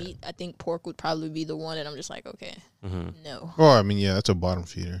out any meat, I think pork would probably be the one. And I'm just like, okay, no, Well, I mean, yeah, that's a bottom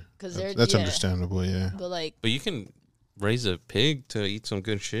feeder. 'Cause That's, they're- that's yeah. understandable, yeah. but like But you can raise a pig to eat some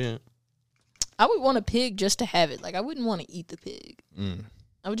good shit. I would want a pig just to have it. Like I wouldn't want to eat the pig. Mm.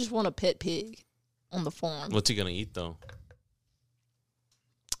 I would just want a pet pig on the farm. What's he gonna eat though?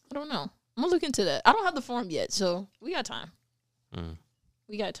 I don't know. I'm gonna look into that. I don't have the farm yet, so we got time. Mm.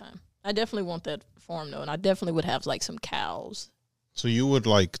 We got time. I definitely want that farm though, and I definitely would have like some cows. So you would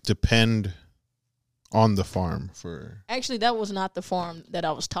like depend on the farm for. Actually, that was not the farm that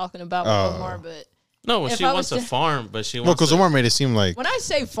I was talking about with Oh. Omar. But No, If she I wants was a to- farm, but she Well, wants. because Omar made it seem like. when I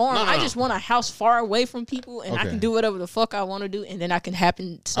say farm, No, no, I no. just want a house far away from people, and I Okay. can do whatever the fuck I want to do, and then I can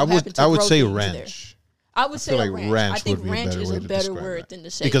happen. I would grow say things there. ranch. I would say feel a like ranch. ranch I think would be a ranch better is way a to better describe word it. than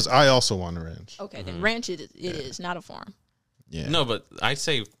to say Because I also want a ranch. okay, then ranch it is not a farm. Yeah. No, but I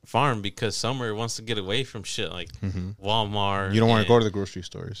say farm because Summer wants to get away from shit like Walmart. You don't want to and- go to the grocery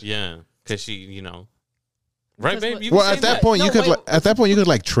stores. Yeah, because she, right, Because babe. what- You Well, can at say that point, No, you could wait, at that point you could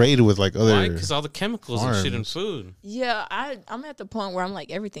like trade with like Why? other. Because all the chemicals and shit in farms. food. Yeah, I'm at the point where I'm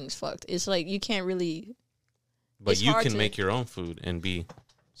like everything's fucked. It's like you can't really. But It's you hard can to- make your own food and be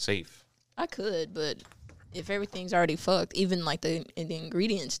safe. I could, but if everything's already fucked, even like the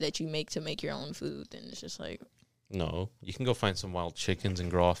ingredients that you make to make your own food, then it's just like, No, you can go find some wild chickens and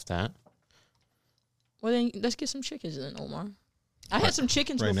grow off that. well then let's get some chickens then, Omar. I had some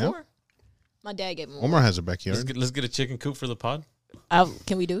chickens right now? before. My dad gave them. Omar has a Let's backyard. get a chicken coop for the pod.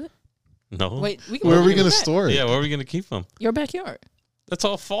 Can we do it? No. Wait, we can. Where are put we it in gonna the back. store it? Yeah, where are we gonna keep them? Your backyard. That's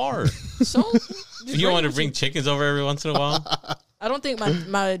all far. So just You want to them bring chickens over every once in a while? I don't think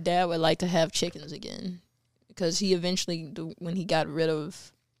my dad would like to have chickens again because he eventually, when he got rid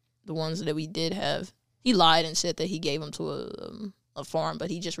of the ones that we did have, he lied and said that he gave them to a farm, but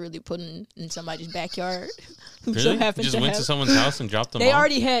he just really put them in somebody's backyard. Who so Really? happens Just to went have. to someone's house and dropped them They off?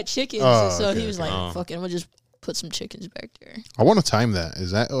 already had chickens, Oh, so okay, he was okay. like, Oh. "Fuck it, we'll just put some chickens back there." I want to time that.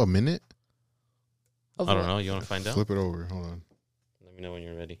 Is that a minute? Of I don't what? know. You want to find out? Flip it over. Hold on. Let me know when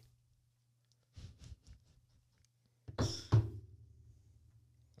you're ready.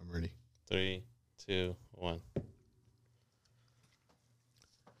 I'm ready. 3, 2, 1.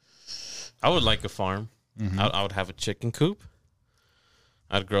 I would like a farm. I would have a chicken coop.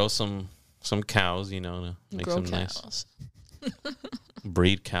 I'd grow some cows, to make Grow some cows. nice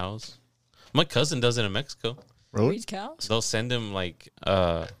breed cows. My cousin does it in Mexico. Really? Breeds cows? They'll send him like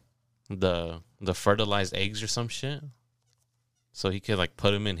the fertilized eggs or some shit, so he could like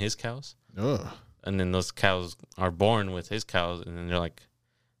put them in his cows, Ugh. and then those cows are born with his cows, and then they're like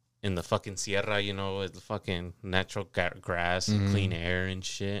in the fucking sierra, with the fucking natural grass and clean air and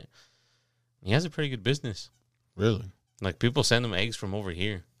shit. He has a pretty good business. Really? Like people send him eggs from over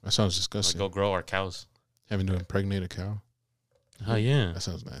here. That sounds Like disgusting. go grow our cows. Having to impregnate a cow. Oh yeah. That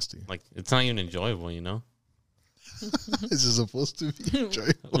sounds nasty. Like it's not even enjoyable, This is supposed to be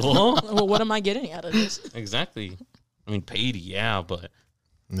enjoyable. Well, Well, what am I getting out of this? exactly. I mean, paid, yeah, but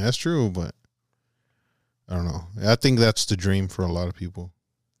That's true, but I don't know. I think that's the dream for a lot of people,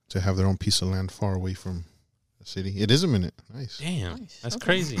 to have their own piece of land far away from the city. It is a minute. Nice. damn, Nice. that's Okay.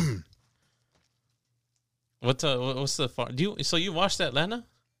 crazy. What's the far? So you watched Atlanta?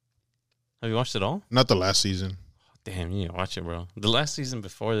 Have you watched it all? Not the last season. Damn, you need to watch it, bro. The last season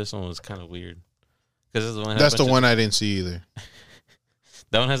before this one was kind of weird. Because the one That's the one I didn't see either.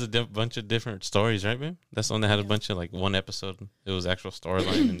 that one has a bunch of different stories, right, man? That's the one that had a bunch of like one episode. It was actual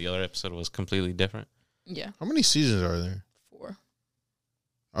storyline, and the other episode was completely different. Yeah, How many seasons are there? 4.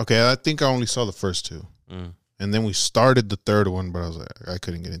 Okay, I think I only saw the first 2. Mm. And then we started the third one, but I was like, I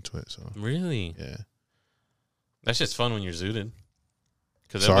couldn't get into it. So, Really? yeah. That's just fun when you're zooted.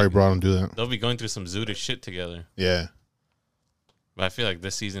 Sorry, bro. I don't do that. They'll be going through some zooted shit together. Yeah. But I feel like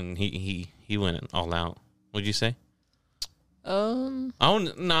this season he went all out. What'd you say?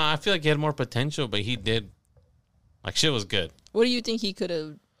 I feel like he had more potential, but he did. Like shit was good. What do you think he could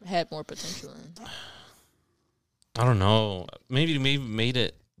have had more potential in? I don't know. Maybe made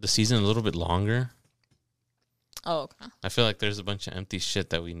it the season a little bit longer. Oh, okay. I feel like there's a bunch of empty shit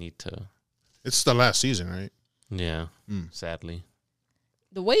that we need to. It's the last season, right? Yeah. Mm. Sadly.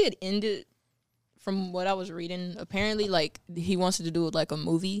 The way it ended, from what I was reading, apparently, like, he wants to do like a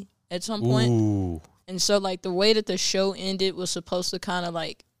movie at some point. Ooh. And so, like, the way that the show ended was supposed to kind of,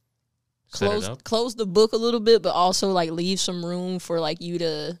 like, Set it up. close the book a little bit, but also, like, leave some room for, like, you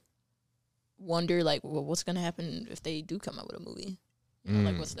to wonder, like, well, what's going to happen if they do come out with a movie? You know,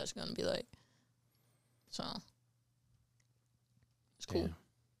 like, what's that's going to be like? So, it's cool. Yeah.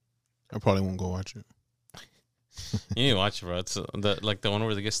 I probably won't go watch it. You need to watch it, bro. It's the one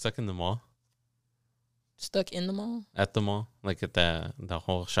where they get stuck in the mall. Stuck in the mall? At the mall. Like at the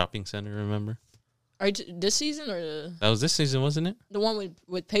whole shopping center, remember? Are you this season or That was this season, wasn't it? the one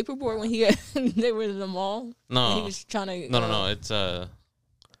with Paperboy when he got, they were in the mall? And he No. was trying to. No.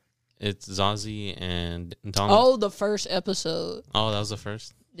 It's Zazie and Donald. Oh, the first episode. Oh, that was the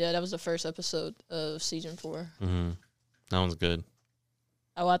first? Yeah, that was the first episode of season 4. Mm-hmm. That one's good.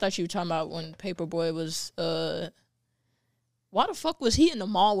 Oh, I thought you were talking about when Paperboy was. Why the fuck was he in the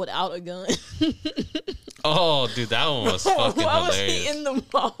mall without a gun? Oh, dude, that one was fucking Why was hilarious. he in the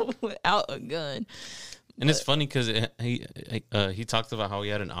mall without a gun? And it's funny because he talked about how he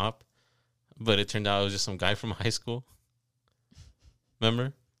had an op, but it turned out it was just some guy from high school.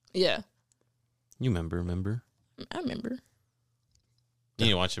 Remember? Yeah, You remember? I remember. You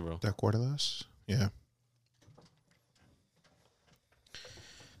need to watch it, bro. ¿Te acuerdas? Yeah.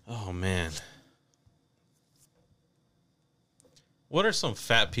 Oh, man. What are some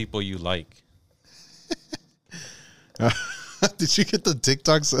fat people you like? Did you get the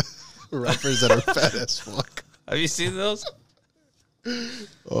TikToks of rappers that are fat as fuck? Have you seen those?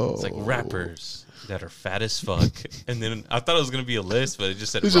 Oh, It's like rappers that are fat as fuck. And then I thought it was going to be a list, but it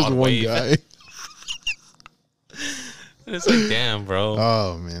just said It's just Rod one Wave. guy. And it's like, damn, bro.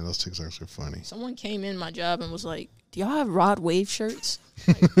 Oh man, those TikToks are funny. Someone came in my job and was like, "Do y'all have Rod Wave shirts?"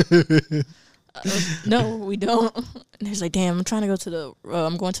 Like, no, we don't. And he's like, "Damn, I'm trying to go to the.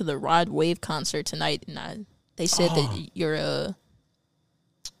 I'm going to the Rod Wave concert tonight." And they said that you're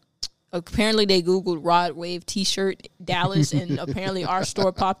apparently they Googled Rod Wave T-shirt Dallas, and apparently our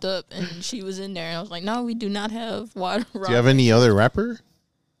store popped up, and she was in there. And I was like, "No, we do not have Rod." Do you have any other rapper?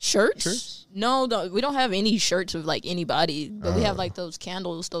 Shirts? No, we don't have any shirts of like anybody, but we have like those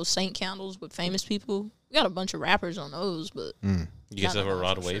candles, those Saint candles with famous people. We got a bunch of rappers on those, but You guys not have a an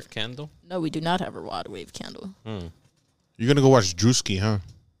Rod actual Wave shirt. candle? no, we do not have a Rod Wave candle. You're gonna go watch Drewski, huh?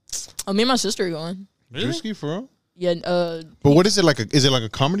 Oh, me and my sister are going. Really? Drewski for real? Yeah, But what is it like? Is it like a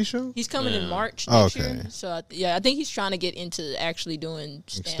comedy show? he's coming in Yeah. March Oh, next okay. year. So I think he's trying to get into actually doing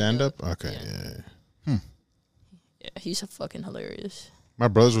Stand up? Okay, Yeah. yeah. Yeah, he's fucking hilarious. My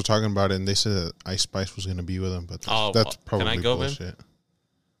brothers were talking about it, and they said that Ice Spice was gonna be with him, but that's can probably I go, man? bullshit.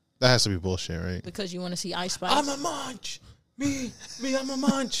 That has to be bullshit, right? Because you want to see Ice Spice. I'm a munch. Me, I'm a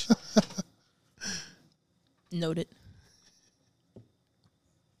munch. Noted.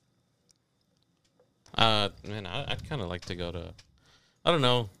 Man, I'd kind of like to go to, I don't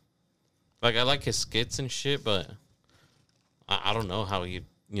know. Like I like his skits and shit, but I don't know how he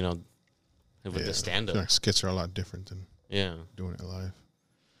with the stand up. Skits are a lot different than doing it live.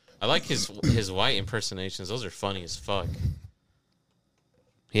 I like his white impersonations. Those are funny as fuck.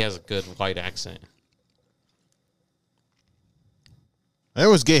 He has a good white accent. I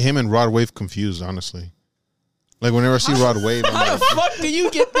always get him and Rod Wave confused, honestly. Like whenever I see Rod Wave, I'm How like, the fuck do you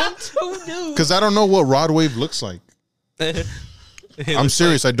get them two dudes? because I don't know what Rod Wave looks like. I'm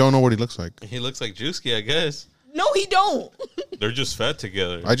serious. I don't know what he looks like. He looks like Drewski, I guess. No, he don't. They're just fat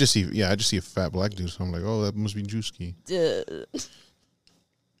together. I just see a fat black dude. So I'm like, oh, that must be Drewski.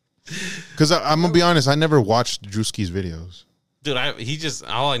 Because I'm gonna be honest, I never watched Drewski's videos. Dude,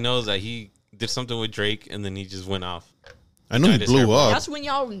 all I know is that he did something with Drake and then he just went off. I know he blew up. That's when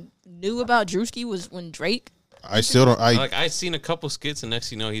y'all knew about Drewski was when Drake. I still don't. I seen a couple skits and next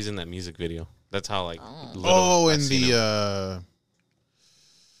thing you know he's in that music video. That's how like. In the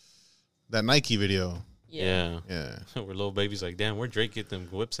that Nike video. Yeah. Where little baby's like, damn, where Drake get them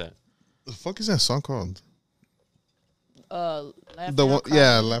whips at? The fuck is that song called? Laugh The Now, one, Cry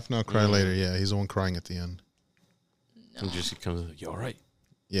yeah, Later. Laugh Now, Cry Later. Yeah, he's the one crying at the end. And just he comes like, you all right?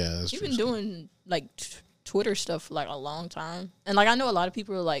 Yeah, that's You've true. been doing like Twitter stuff for like a long time, and like I know a lot of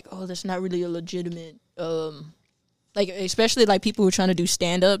people are like, "Oh, that's not really a legitimate." Like especially like people who are trying to do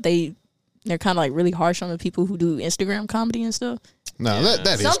stand up, they're kind of like really harsh on the people who do Instagram comedy and stuff. No, Yeah.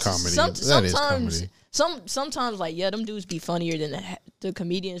 that is comedy. That is comedy. Sometimes like them dudes be funnier than the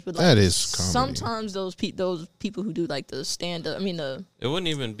comedians, but like That is comedy. sometimes those people who do like the stand up, It wouldn't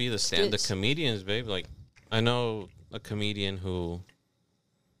even be the skits. comedians, babe. Like I know a comedian who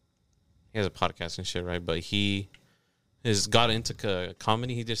he has a podcast and shit, right? But he has got into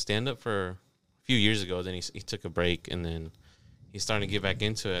comedy. He did stand up for a few years ago. Then he took a break, and then he's starting to get back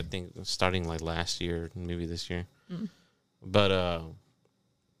into it. I think starting like last year, maybe this year. But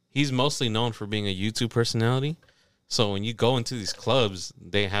he's mostly known for being a YouTube personality. So when you go into these clubs,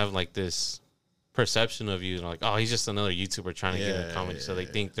 they have like this perception of you, like, oh, he's just another YouTuber trying to get into comedy. So they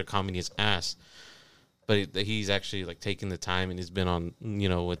think their comedy is ass. But he's actually like taking the time, and he's been on,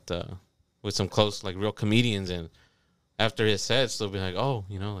 with some close, like real comedians. And after his sets, they'll be like, oh,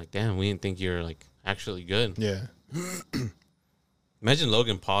 like, damn, we didn't think you're like actually good. Yeah. Imagine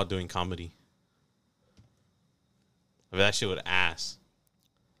Logan Paul doing comedy. I mean, that shit would ass.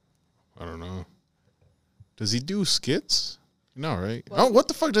 I don't know. Does he do skits? No, right? Well, what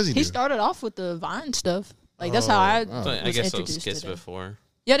the fuck does he do? He started off with the Vine stuff. Like that's how I But I was guess those introduced skits to them. before.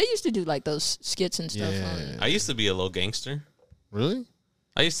 Yeah, they used to do like those skits and stuff. Yeah. I used to be a little gangster. Really?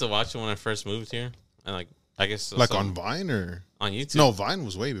 I used to watch it when I first moved here, and like I guess Like on Vine or on YouTube. no? Vine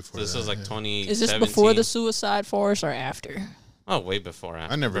was way before. So this that, was like yeah. 2017. Is this before the Suicide Forest or after? Oh, way before.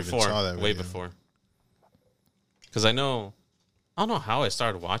 I never even before, saw that Way video. before. Because I don't know how I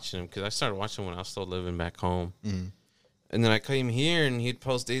started watching him. Because I started watching when I was still living back home. And then I came here and he'd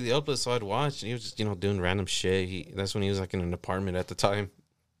post daily uploads, so I'd watch. And he was just doing random shit. That's when he was like in an apartment at the time.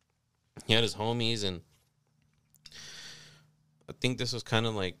 He had his homies, and I think this was kind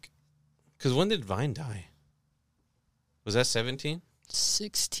of like, because when did Vine die? Was that 17?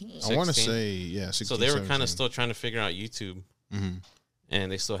 16. I want to 16? say 16, So they were kind 17. of still trying to figure out YouTube. Mm-hmm. And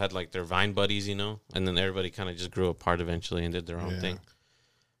they still had like their Vine buddies, and then everybody kind of just grew apart eventually and did their own thing.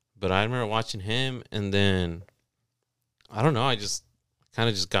 But I remember watching him, and then I don't know, I just kind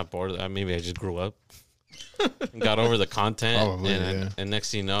of just got bored of that. Maybe I just grew up and got over the content. Probably, and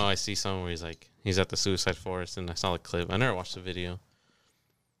next thing you know, I see someone where he's at the Suicide Forest, and I saw the clip. I never watched the video.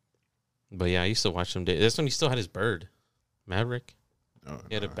 But yeah, I used to watch him. That's when he still had his bird, Maverick.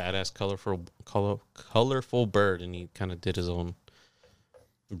 He had a badass, colorful bird, and he kind of did his own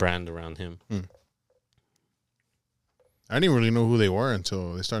brand around him. I didn't really know who they were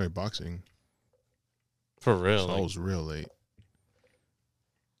until they started boxing. For real. So I was real late.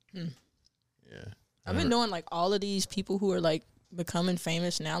 Hmm. Yeah. I've been knowing like all of these people who are like becoming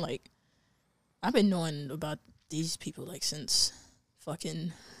famous now. Like I've been knowing about these people like since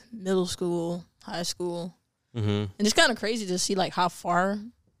fucking middle school, high school, and it's kind of crazy to see like how far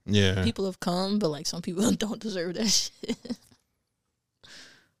people have come. But like some people don't deserve that shit.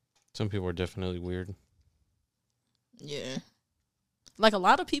 Some people are definitely weird. Yeah, like a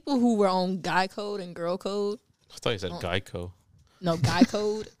lot of people who were on Guy Code and Girl Code. I thought you said Geico. No, Guy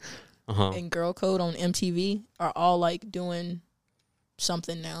Code Uh-huh. and Girl Code on MTV are all like doing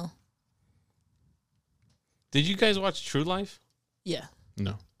something now. Did you guys watch True Life? Yeah,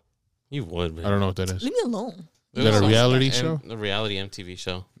 No. You would, man. I don't know what that is. leave me alone. Is that a reality And show? A reality MTV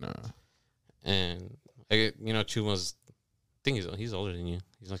show. No. And Chuma's, I think he's older than you.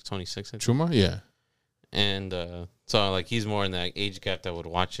 He's like 26. I think. Chuma? Yeah. and so like he's more in that age gap that would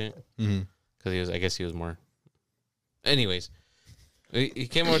watch it Mm-hmm. because I guess he was more. Anyways, he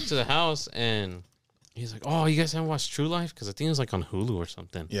came over to the house and he's like, "Oh, you guys haven't watched True Life? Because I think it was like on Hulu or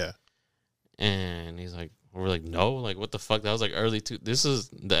something." Yeah. And he's like, we're like, no, like what the fuck? That was like early. This is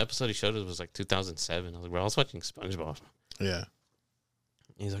the episode he showed us was like 2007. I was like, bro, I was watching SpongeBob. Yeah.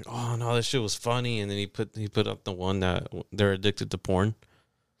 He's like, oh no, this shit was funny. And then he put up the one that they're addicted to porn.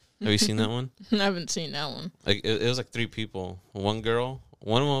 Have you seen that one? I haven't seen that one. Like it was like three people. One of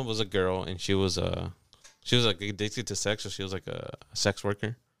them was a girl, and she was like addicted to sex, so she was like a sex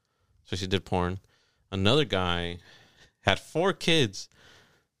worker. So she did porn. Another guy had 4 kids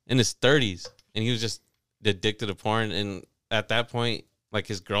in his 30s, and he was just addicted to porn. And at that point, like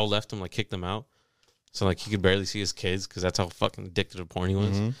his girl left him, like kicked him out, so like he could barely see his kids because that's how fucking addicted to porn he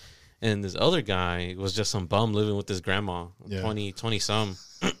was. Mm-hmm. And this other guy was just some bum living with his grandma, Yeah. 20 some.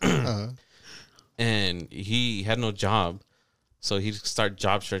 Uh-huh. And he had no job, so he'd start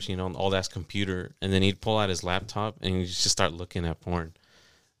job searching on all that's computer, and then he'd pull out his laptop and he'd just start looking at porn.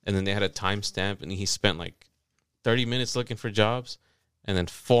 And then they had a timestamp, and he spent like 30 minutes looking for jobs, and then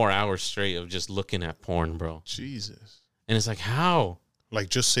 4 hours straight of just looking at porn, bro. Jesus. And it's like, how? Like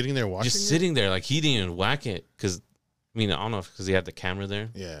just sitting there watching. Just sitting there, like he didn't even whack it, because I mean, I don't know if because he had the camera there,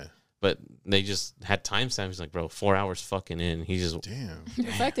 Yeah. but they just had timestamps. He's like, bro, 4 hours fucking in. He just Damn. The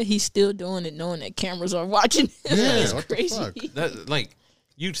fact that he's still doing it, knowing that cameras are watching him, Yeah, is what the crazy. fuck? that like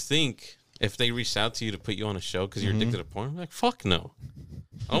you'd think if they reached out to you to put you on a show because you're addicted to porn, like fuck no.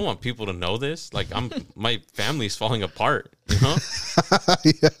 I don't want people to know this. Like my family's falling apart, you know?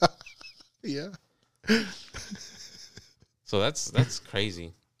 Yeah. Yeah. So that's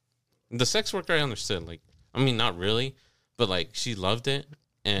crazy. The sex worker I understood. Like, I mean, not really, but like she loved it,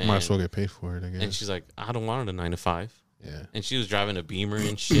 and Might as well get paid for it, I guess. and she's like, I don't want it a 9 to 5, Yeah. and she was driving a Beamer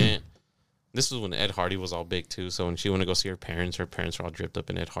and shit. This was when Ed Hardy was all big too. So when she went to go see her parents were all dripped up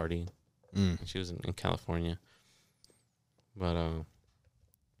in Ed Hardy. Mm. And she was in California, but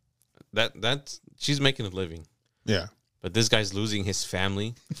that's she's making a living. Yeah. But this guy's losing his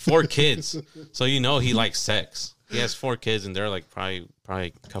family, 4 kids. So you know he likes sex. He has 4 kids, and they're like probably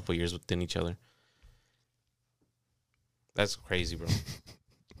a couple years within each other. That's crazy, bro.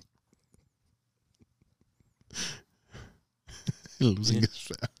 Losing his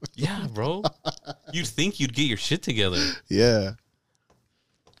family. Yeah, bro. You'd think you'd get your shit together. Yeah.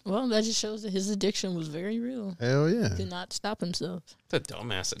 Well, that just shows that his addiction was very real. Hell yeah. Did not stop himself. It's a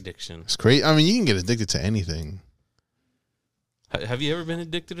dumbass addiction. It's crazy. I mean, you can get addicted to anything. Have you ever been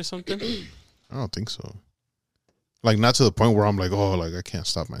addicted or something? I don't think so. Like, not to the point where I'm like, oh, like, I can't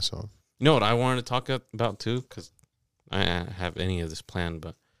stop myself. You know what I wanted to talk about too, because I have any of this planned,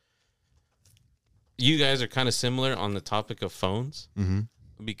 but you guys are kind of similar on the topic of phones,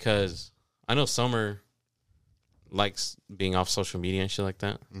 Mm-hmm. because I know Summer likes being off social media and shit like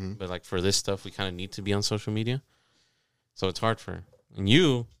that, Mhm. but like for this stuff, we kind of need to be on social media, so it's hard for her. And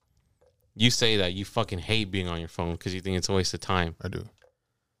you say that you fucking hate being on your phone because you think it's a waste of time. I do.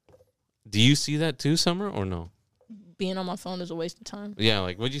 Do you see that too, Summer, or no? Being on my phone is a waste of time. Yeah,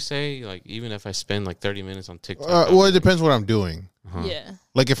 like what'd you say? Like even if I spend like 30 minutes on TikTok, Well, it depends what I'm doing. uh-huh. Yeah.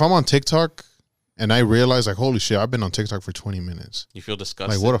 Like, if I'm on TikTok and I realize, like, holy shit, I've been on TikTok for 20 minutes. You feel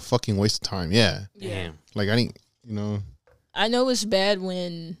disgusted. Like, what a fucking waste of time. Yeah. Damn. Like, I didn't, you know. I know it's bad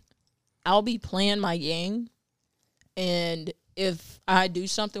when I'll be playing my game, and if I do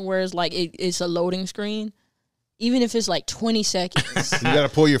something where it's like it's a loading screen, even if it's like 20 seconds, You got to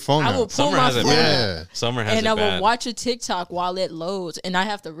pull your phone I will out. pull Summer my has it phone bad. out, Yeah. Summer has and it I will bad. watch a TikTok while it loads, and I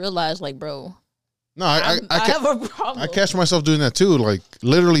have to realize, like, bro, No, I I have a problem. I catch myself doing that too. Like,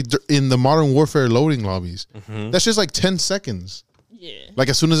 literally in the Modern Warfare loading lobbies. Mhm. That's just like 10 seconds. Yeah. Like,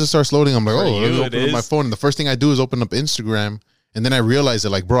 as soon as it starts loading, I'm like, For oh, let me you, open it up my is. phone. And the first thing I do is open up Instagram. And then I realize that,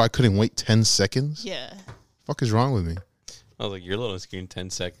 like, bro, I couldn't wait 10 seconds. Yeah. Fuck is wrong with me? I was like, your loading screen 10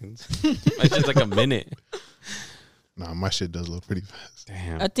 seconds. It's just like a minute. Nah, my shit does load pretty fast.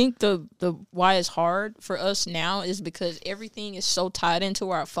 Damn. I think the why it's hard for us now is because everything is so tied into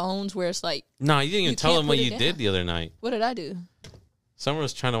our phones where it's like, No, you didn't even You tell can't him what put it you down. did the other night. what did I do? Summer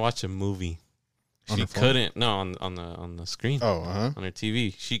was trying to watch a movie. On She her phone? couldn't. No, on the screen. Oh, uh-huh. On her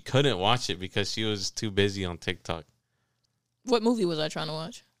TV. She couldn't watch it because she was too busy on TikTok. What movie was I trying to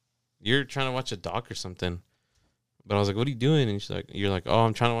watch? You're trying to watch a doc or something. But I was like, what are you doing? And you're like, oh,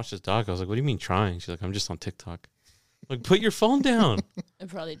 I'm trying to watch this doc. I was like, what do you mean trying? She's like, I'm just on TikTok. Like, put your phone down. I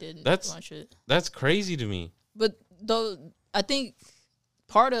probably didn't That's- watch it. That's crazy to me. But though I think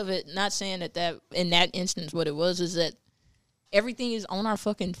part of it, not saying that in that instance what it was, is that everything is on our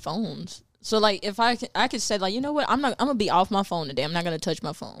fucking phones. So like if I could say like, you know what, I'm gonna be off my phone today. I'm not gonna touch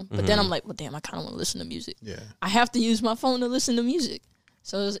my phone. But then I'm like, well, damn, I kind of want to listen to music. Yeah. I have to use my phone to listen to music.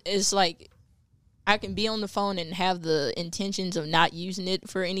 So it's like I can be on the phone and have the intentions of not using it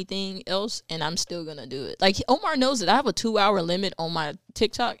for anything else, and I'm still gonna do it. Like Omar knows that I have a 2-hour limit on my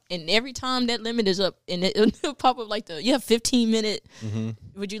TikTok, and every time that limit is up, and it'll pop up like you have 15-minute.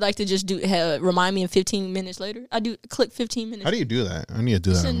 Would you like to just remind me in 15 minutes later? I do click 15 minutes. How do you do that? I need to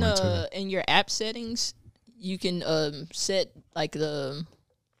do that on mine too. In your app settings, you can set like the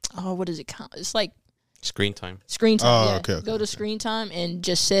what is it called? It's like Screen time. screen time. Oh, Yeah. okay, Go to screen time and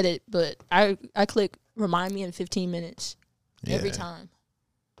just set it. But I click remind me in 15 minutes every Yeah. time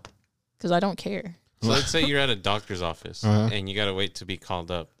because I don't care. So let's say you're at a doctor's office and you gotta wait to be called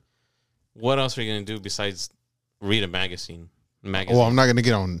up. What else are you gonna do besides read a magazine? Well, I'm not going to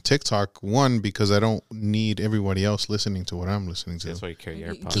get on TikTok, one, because I don't need everybody else listening to what I'm listening to. That's why you carry your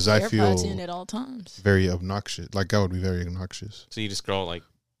AirPods. Because I AirPods feel in at all times. very obnoxious. Like, I would be very obnoxious. So you just scroll like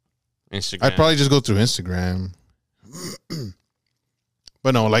Instagram. I'd probably just go through Instagram.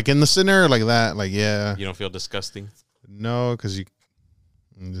 But no, like in the scenario like that, like, yeah. You don't feel disgusting? No, because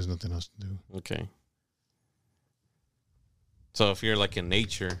there's nothing else to do. Okay. So if you're like in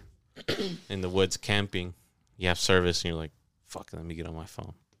nature, in the woods camping, you have service and you're like, fuck, let me get on my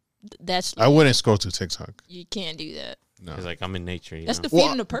phone. That's I wouldn't scroll through TikTok. you can't do that. No. It's like I'm in nature. That's know? defeating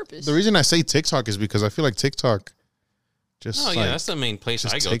Well, the purpose. The reason I say TikTok is because I feel like TikTok just Oh, yeah, that's the main place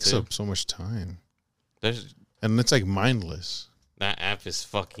just I go takes to. up so much time. There's, And it's like mindless. that app is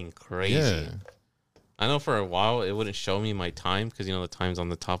fucking crazy. Yeah. I know for a while it wouldn't show me my time because, you know, the time's on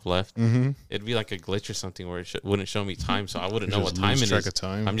the top left. Mm-hmm. It'd be like a glitch or something where it wouldn't show me time, so I wouldn't know what time it track is. of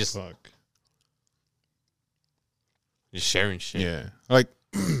time. I'm just Fuck. just sharing shit. Yeah. Like,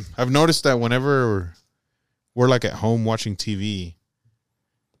 I've noticed that whenever we're like at home watching TV,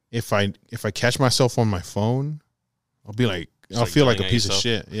 if I catch myself on my phone, I'll be like, I'll like feel like a yelling at piece of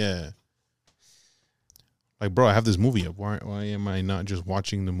yourself? shit. Yeah. Like, bro, I have this movie up. Why am I not just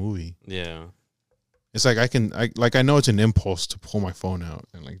watching the movie? Yeah. It's like I know it's an impulse to pull my phone out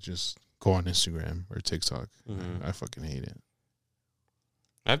and like just go on Instagram or TikTok. Mhm. I fucking hate it.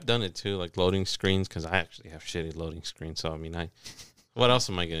 I've done it too, like loading screens, because I actually have shitty loading screens. So, I mean, what else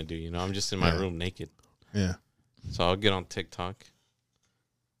am I going to do? You know, I'm just in my Yeah. room naked. Yeah. So I'll get on TikTok.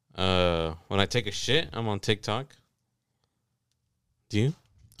 When I take a shit, I'm on TikTok. Do you?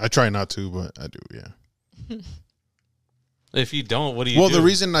 I try not to, but I do, yeah. If you don't, what do you Well, do? the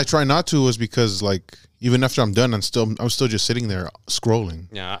reason I try not to is because, like, even after I'm done, I'm still just sitting there scrolling.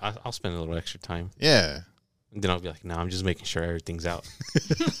 Yeah, I'll spend a little extra time. Yeah. And then I'll be like, nah, I'm just making sure everything's out.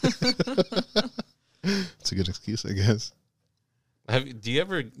 It's a good excuse, I guess. Do you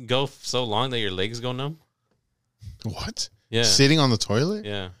ever go so long that your legs go numb? What? Yeah. Sitting on the toilet?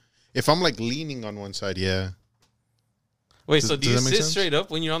 Yeah. If I'm like leaning on one side, yeah. Wait, Does- so do does you that make sit sense? straight up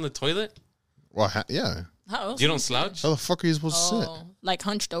when you're on the toilet? Well, yeah. How else You would don't sit? slouch? How the fuck are you supposed to sit? Oh, like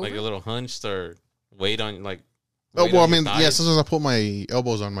hunched over. Like a little hunched or weight on, like... Oh, weight well, I on your mean, yeah, thighs? sometimes I put my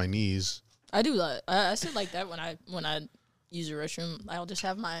elbows on my knees. I do like I sit like that when I use the restroom. I'll just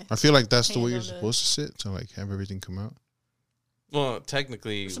have my. I feel like that's the Hands way you're on the- supposed to sit, to like have everything come out. Well,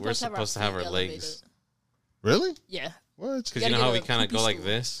 technically, we're supposed to have our feet legs. elevated. Really? Yeah, What? Because You you know gotta how get we a kind of poopy go like stool.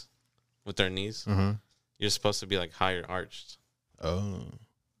 this with our knees? Uh-huh. You're supposed to be like higher arched. Oh.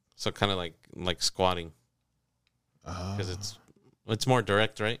 So kind of like squatting. Because Ah. it's more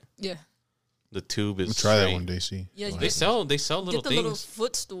direct, right? yeah, The tube is We'll try that straight. one day, see. Yeah, What you They happens. sell little get the little things.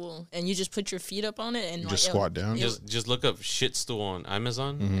 footstool and you just put your feet up on it and You like, just squat down? Just look up shit stool on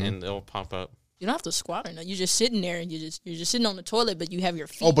Amazon Mhm. and it'll pop up. You don't have to squat or nothing. You're just sitting there and you're just sitting on the toilet, but you have your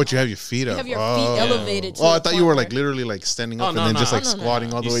feet. Oh, but you on- have your feet up. have your oh. feet elevated. To Oh, I the thought you point were like where- literally like standing Oh, up and no, then no. just like No, no, no.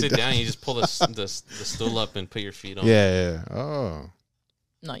 squatting all the You way sit down. down, you just pull the stool up and put your feet on. Yeah. Oh,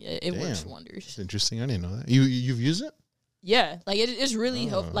 No, yeah, it works Damn. wonders. it's interesting. I didn't know that. You've used it? Yeah, like it's really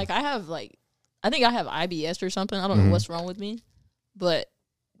help. Oh. Like I think I have IBS or something. I don't Mhm. know what's wrong with me, but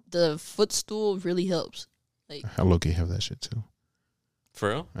the footstool really helps. I low-key have that shit too. For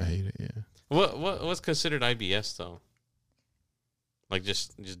real? I hate it. Yeah. What's considered IBS though? Like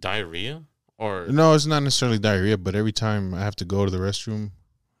just diarrhea or No, it's not necessarily diarrhea, but every time I have to go to the restroom,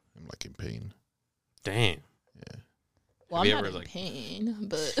 I'm like in pain. damn. Well, Have I'm you not ever, in like- pain,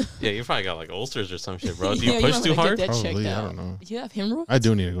 but Yeah, you probably got like ulcers or some shit, bro. Do Yeah, you you push might too wanna hard? get that checked Probably. I out. don't know. Do you have hemorrhoids? I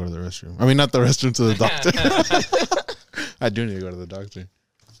do need to go to the restroom. I mean, not the restroom, to the doctor. I do need to go to the doctor.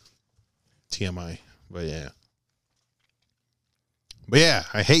 TMI. But yeah,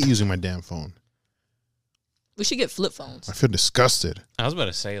 I hate using my damn phone. We should get flip phones. I feel disgusted. I was about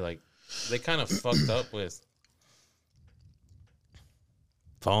to say, like, they kind of fucked up with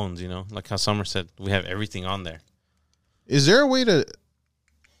phones, you know, like how Summer said, we have everything on there. Is there a way to?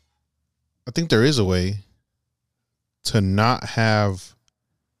 I think there is a way to not have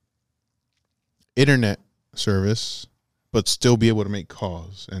internet service, but still be able to make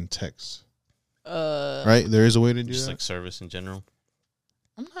calls and texts. Right? There is a way to do Just that. like service in general.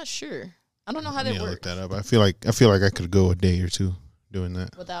 I'm not sure. I don't know how that Yeah, works. look that up. I feel like I could go a day or two doing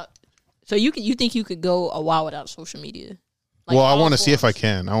that. Without, so you think you could go a while without social media? Like Well, I all want to see if I forms.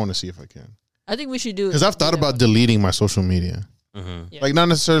 can. I want to see if I can. I think we should do it Because I've thought about deleting my social media. Mm-hmm. Yeah. Like, not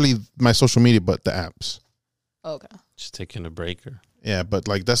necessarily my social media, but the apps. Okay. Just taking a break or. Yeah, but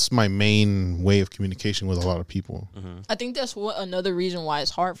like that's my main way of communication with a lot of people. Mm-hmm. I think that's what another reason why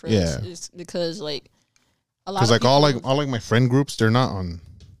it's hard for us Yeah. is because like a lot Because of like people all my friend groups, they're not on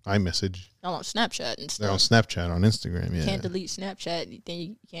iMessage. are on Snapchat and They're on stuff. Snapchat, on Instagram. Yeah, Can't delete Snapchat, then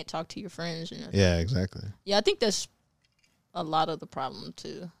you can't talk to your friends. And yeah, exactly. yeah, I think that's a lot of the problem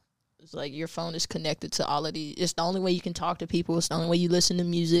too. It's like your phone is connected to all of these. It's the only way you can talk to people. It's the only way you listen to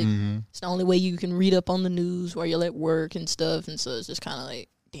music. Mm-hmm. It's the only way you can read up on the news while you're at work and stuff. And so it's just kind of like,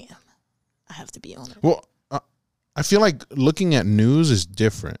 damn, I have to be on it. Well, I feel like looking at news is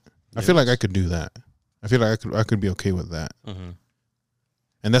different. I feel like I could do that. I feel like I could be okay with that. Mm-hmm.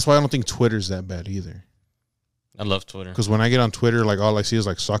 And that's why I don't think Twitter's that bad either. I love Twitter. Because when I get on Twitter, like all I see is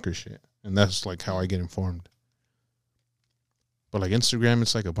like soccer shit, and that's like how I get informed. But like Instagram,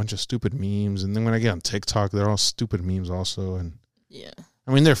 it's like a bunch of stupid memes, and then when I get on TikTok, they're all stupid memes also. And Yeah.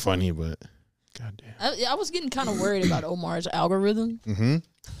 I mean, they're funny, but goddamn. I was getting kind of worried about Omar's algorithm. Mm-hmm.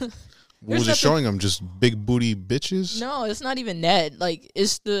 What There's was it nothing- showing them? Just big booty bitches? No, it's not even that. Like,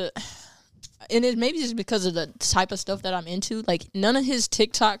 it's the. And it maybe it's because of the type of stuff that I'm into. Like, none of his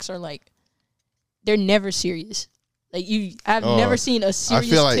TikToks are like. They're never serious. Like, I've Oh, never seen a I serious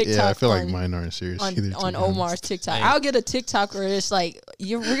feel like TikTok I feel like on- mine aren't serious on, either. to on be honest. Omar's TikTok. Hey. I'll get a TikTok where it's like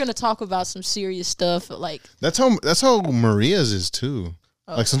we're gonna talk about some serious stuff. Like, That's how Maria's is too.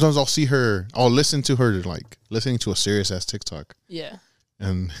 oh, Like sometimes I'll listen to her like listening to a serious ass TikTok, yeah,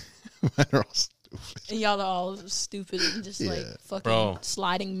 and mine are all stupid. and y'all are all stupid and just like Yeah. fucking Bro,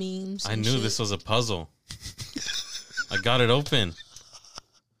 sliding memes. I and knew shit. this was a puzzle. I got it open.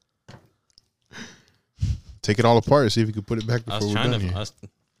 Take it all apart, see if you can put it back I before was we're trying done to. here.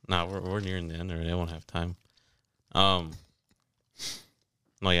 Nah, we're nearing the end already. I won't have time. No,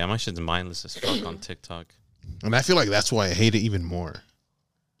 yeah, my shit's mindless as fuck on TikTok. And I feel like that's why I hate it even more.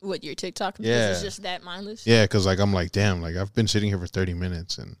 What, your TikTok? Because Yeah. it's just that mindless. Yeah, because like I'm like, damn, like I've been sitting here for 30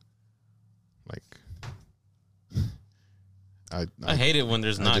 minutes and like I hate it when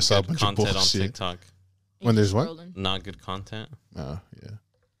there's I not just saw a good bunch of content on bullshit. TikTok. When there's what? Scrolling. Not good content. yeah. Yeah.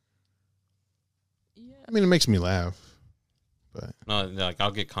 I mean, it makes me laugh. But No, like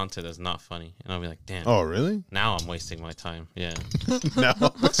I'll get content that's not funny, and I'll be like, "Damn, oh, really? now I'm wasting my time." Yeah. No,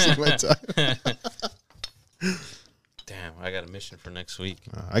 that's my time. Damn, I got a mission for next week.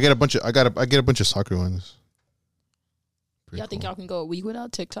 I get a bunch of soccer ones. Pretty Y'all think cool. y'all can go a week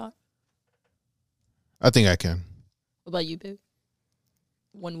without TikTok? I think I can. What about you, babe?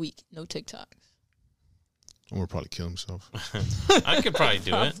 1 week, no TikToks. I'm gonna probably kill himself I could probably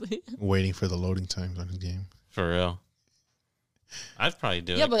do it Probably. waiting for the loading times on his game. for real. I'd probably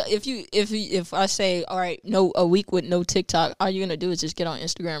do Yeah, it. but if I say, all right, no, a week with no TikTok, all you're gonna do is just get on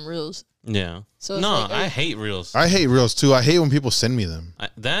Instagram Reels. Yeah. So it's No, like, I hey, hate reels. I hate reels too. I hate when people send me them.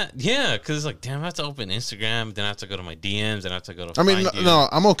 Because it's like, damn, I have to open Instagram, then I have to go to my DMs, then I have to go to. I mean, Find You. no,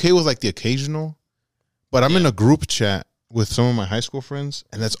 I'm okay with like the occasional, but I'm in Yeah. a group chat with some of my high school friends,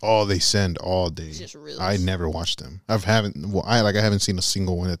 and that's all they send all day. it's just Reels. I never watch them. I haven't seen a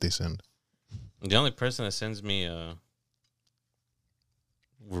single one that they send. The only person that sends me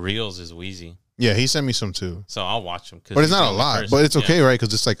reels is Wheezy, Yeah, he sent me some too, so I'll watch them. but it's not a lot. But it's okay, right?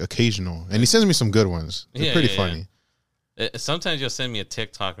 Because it's like occasional, and he sends me some good ones. They're Yeah, pretty yeah, funny. Sometimes you'll send me a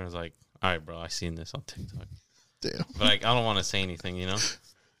TikTok and it's like, all right, bro, I seen this on TikTok, Damn. but like I don't want to say anything, you know.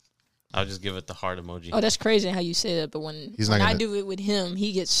 I'll just give it the heart emoji. Oh, that's crazy how you say that. But when He's not I gonna- do it with him,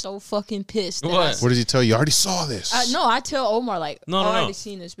 he gets so fucking pissed. that What? What does he tell you? I already saw this. No, I tell Omar like, No, I no, no. already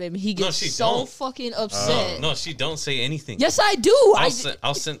seen this, baby. He No, gets she so don't. fucking upset. No, she don't say anything. Yes, I do.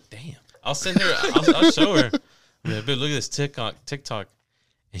 I'll send. Damn, I'll send her. I'll show her. Yeah, but look at this TikTok,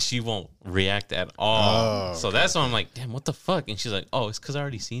 and she won't react at all. Oh, So that's why I'm like, damn, what the fuck? And she's like, oh, it's because I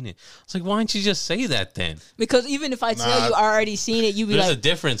already seen it. I was like, why didn't you just say that then? Because even if I tell Nah. you I already seen it, you be There's like, a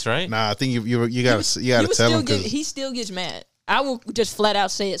difference, right? Nah, I think you gotta you tell would him still because he still gets mad. I will just flat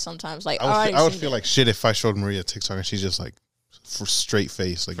out say it sometimes. Like, I would feel like shit if I showed Maria TikTok and she's just like, for straight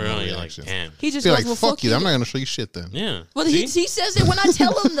face, like For no real, you're like, reaction. damn. He just Be goes, like, well, fuck you. I'm not gonna show you shit then. Yeah. Well, See? he says it when I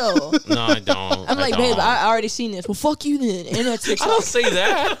tell him though. No, I don't. I'm like, babe, don't. I already seen this. Well, fuck you then. And that's I don't say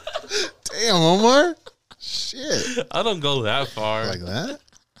that. Damn, Omar. Shit. I don't go that far. Like that?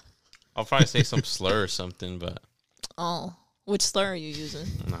 I'll probably say some slur or something, but Oh, which slur are you using?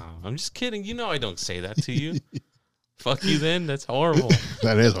 no, I'm just kidding. You know I don't say that to you. Fuck you then. That's horrible.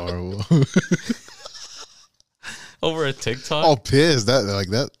 That is horrible. Over a TikTok? All pissed. That like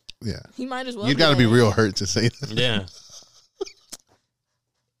that. Yeah. He might as well. You got to be like- real hurt to say that. Yeah.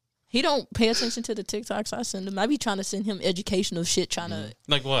 He don't pay attention to the TikToks I send him. I be trying to send him educational shit.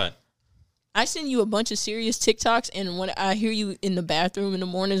 Like what? I send you a bunch of serious TikToks, and when I hear you in the bathroom in the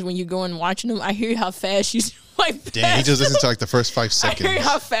mornings when you go and watching them, I hear how fast you swipe past. Damn, he just listened to like the first 5 I seconds. hear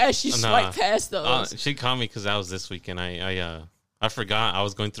how fast you Nah. swipe past those. She called me because that was this weekend. I forgot I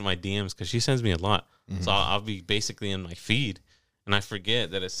was going through my DMs because she sends me a lot. Mm-hmm. So I'll be basically in my feed, and I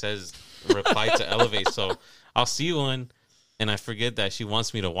forget that it says reply to Elevate. So I'll see one, and I forget that she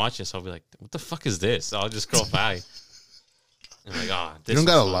wants me to watch it. So I'll be like, what the fuck is this? So I'll just scroll by. And I'm like, this You don't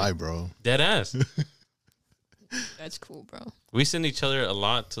gotta is lie, bro. dead ass. That's cool, bro. We send each other a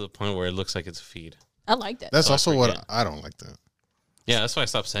lot to the point where it looks like it's a feed. I like that. That's So I also what forget. I don't like that. Yeah, that's why I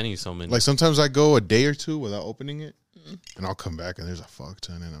stopped sending you so many. Like sometimes I go a day or two without opening it, and I'll come back and there's a fuck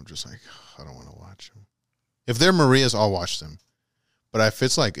ton, and I'm just like, I don't want to watch them. If they're Maria's, I'll watch them. But if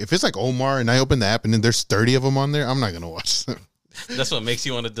it's like Omar and I open the app and then there's 30 of them on there, I'm not gonna watch them. That's what makes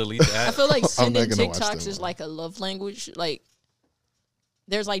you want to delete the I app. feel like I'm not sending gonna watch TikToks them. is like a love language. Like,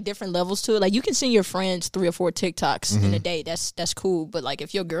 there's like different levels to it. Like, you can send your friends 3 or 4 TikToks in a day. That's cool. But like,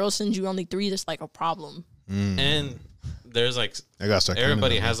 if your girl sends you only 3, that's like a problem. And there's like I gotta start. counting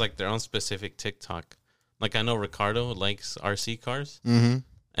everybody them. has like their own specific TikTok. Like I know Ricardo likes RC cars, Mhm.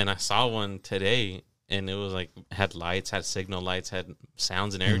 and I saw one today, and it was like had lights, had signal lights, had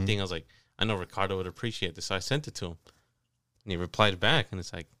sounds and everything. I was like, I know Ricardo would appreciate this, so I sent it to him, and he replied back, and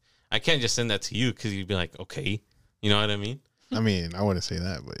it's like, I can't just send that to you because you'd be like, okay, you know what I mean? I mean, I wouldn't say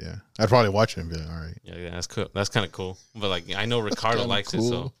that, but yeah, I'd probably watch it and be like, all right, Yeah, that's cool. That's kind of cool. But like, I know Ricardo kinda likes it,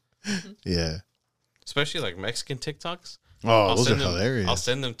 cool. so yeah. especially like Mexican TikToks. Oh, those are send them, hilarious. I'll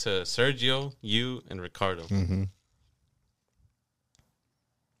send them to Sergio, you, and Ricardo hmm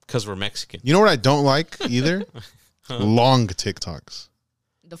because we're Mexican. You know what I don't like either? Long TikToks.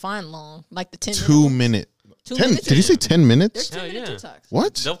 Define long. Like the 10 2 minute. minute. 2 10, minutes. did you say 10 minutes? There's 10 minute yeah. TikToks.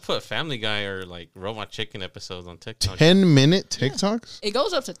 What? They'll put Family Guy or like Robot Chicken episodes on TikTok. 10-minute TikToks? It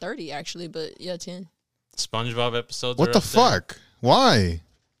goes up to 30 actually, but yeah, 10. SpongeBob episodes. What are the up there. fuck? Why?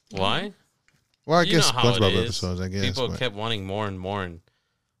 Why? Well, I You guess know how it SpongeBob is. episodes, I guess. People but kept wanting more and more, and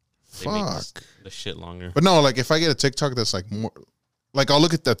they make fuck. the shit longer. But no, like if I get a TikTok that's like more, like I'll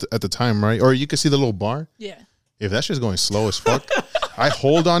look at that at the time, right? Or you can see the little bar. Yeah. If that shit's going slow as fuck, I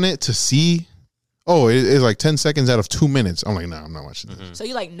hold on it to see. Oh, it's like 10 seconds out of 2 minutes. I'm like, nah, I'm not watching that. So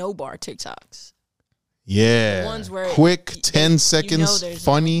you like no bar TikToks. Yeah, The ones where quick you 10 know seconds, there's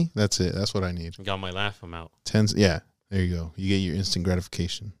funny. That's it. That's what I need. Got my laugh. I'm out. 10. Yeah, there you go. You get your instant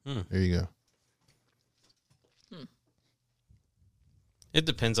gratification. Hmm. There you go. It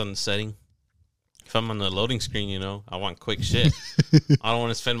depends on the setting. If I'm on the loading screen, you know, I want quick shit. I don't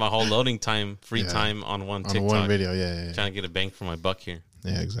want to spend my whole loading time, free Yeah. time on one On TikTok. one video, yeah. Trying to get a bang for my buck here.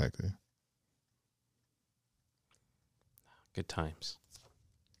 Yeah, exactly. Good times.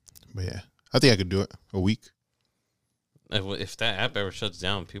 But yeah, I think I could do it a week. If that app ever shuts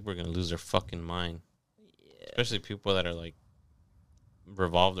down, people are gonna lose their fucking mind. Especially people that are like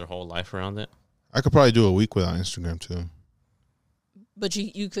revolve their whole life around it. I could probably do a week without Instagram too. But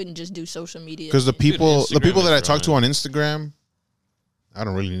you couldn't just do social media. Because the and- people Instagram that I is talk to on Instagram, I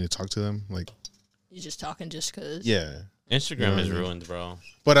don't really need to talk to them. Like, You're just talking just because. yeah. Instagram You know is what I mean? ruined, bro.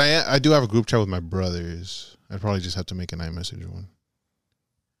 But I do have a group chat with my brothers. I'd probably just have to make an iMessage one.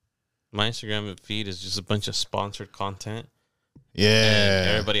 My Instagram feed is just a bunch of sponsored content. And Yeah.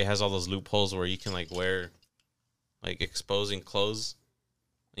 everybody has all those loopholes where you can like wear like exposing clothes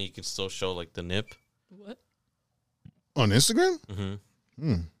and you can still show like the nip. What? On Instagram?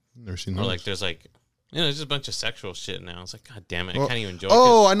 Mm-hmm. Never seen Or those. like there's like, you know, there's just a bunch of sexual shit now. It's like, God damn it. I Oh, can't even enjoy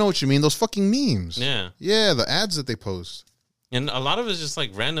oh, I know what you mean. Those fucking memes. Yeah. Yeah, the ads that they post. And a lot of it's just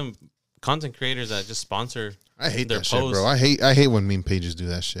like random content creators that just sponsor. I hate Their that shit, posts. bro. I hate when meme pages do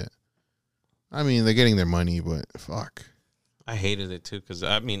that shit. I mean, they're getting their money, but fuck. I hated it too because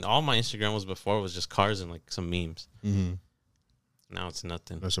I mean, all my Instagram was before was just cars and like some memes. Mm-hmm. Now it's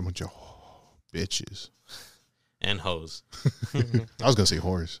nothing. There's a bunch of bitches. And hoes. I was gonna say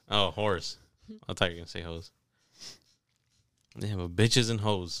horse. Oh, horse. I thought you were going to say hoes. Yeah, but bitches and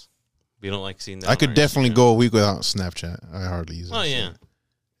hoes. But you don't like seeing that. I on could our definitely Instagram. go a week without Snapchat. I hardly use it. Oh yeah.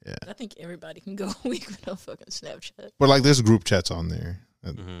 I think everybody can go a week without fucking Snapchat. But like there's group chats on there.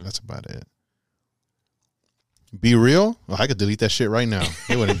 Mhm. That's about it. Be real? Oh, I could delete that shit right now.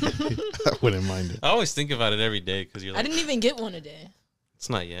 It wouldn't, I wouldn't mind it. I always think about it every day because you're I like, didn't even get one today. it's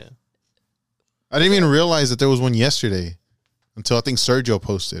not yet. I didn't even realize that there was one yesterday until I think Sergio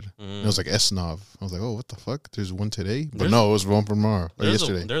posted. Mm. And it was like S-Nov. I was like, oh, what the fuck? There's one today? But There's- no, it was one from tomorrow. Or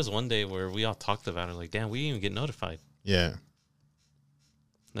yesterday. There was one day where we all talked about it. Like, damn, we didn't even get notified. Yeah.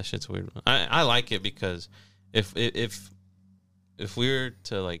 That shit's weird. I like it because if we were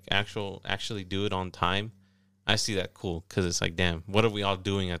to like actually do it on time, I see that cool because it's like, damn, what are we all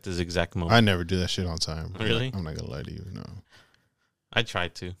doing at this exact moment? I never do that shit on time. Really? I'm not going to lie to you. No. I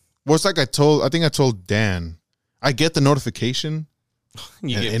tried to. Well, it's like I think I told Dan, I get the notification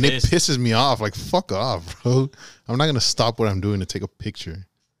You and, get and it pissed. pisses me off. Like, fuck off, bro. I'm not going to stop what I'm doing to take a picture.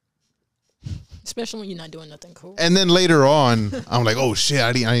 Especially when you're not doing nothing cool. And then later on, I'm like, oh shit,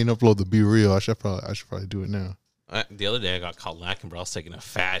 I didn't upload the Be Real. I should probably do it now. The other day I got caught lacking, bro. I was taking a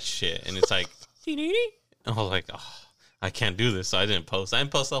fat shit, and it's like, I was like, oh, I can't do this, so I didn't post. I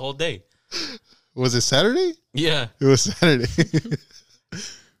didn't post the whole day. Was it Saturday? Yeah, It was Saturday.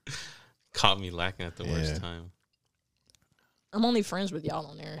 caught me lacking at the Yeah. worst time. I'm only friends with y'all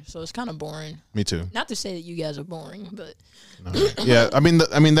on there, so it's kind of boring. Me too. Not to say that you guys are boring, but No. Yeah, I mean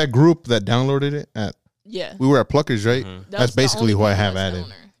that group that downloaded it at yeah. we were at Pluckers, right? Mhm. That's the basically only who I people have that's added. on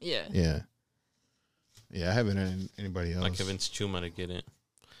there. Yeah. Yeah. Yeah, I haven't had anybody else. I convinced Chuma to get it.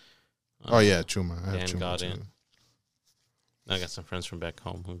 Oh yeah, Chuma. I have Dan Chuma got too. it. I got some friends from back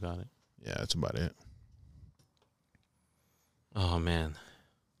home who got it. Yeah, that's about it. Oh man.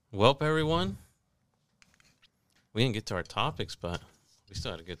 Welp, everyone. We didn't get to our topics, but we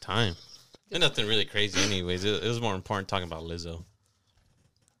still had a good time. And nothing really crazy, anyways. It was more important talking about Lizzo.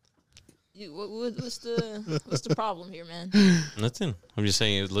 What's the problem here, man? Nothing. I'm just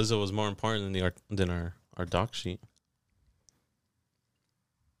saying Lizzo was more important than our doc sheet.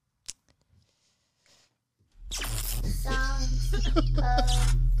 Songs of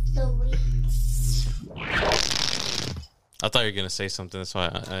the week. I thought you were gonna say something. That's why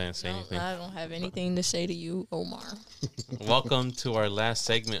I didn't say No, anything. I don't have anything to say to you, Omar. Welcome to our last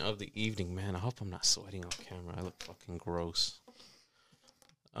segment of the evening, man. I hope I'm not sweating on camera. I look fucking gross.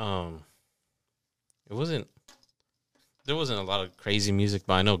 There wasn't a lot of crazy music,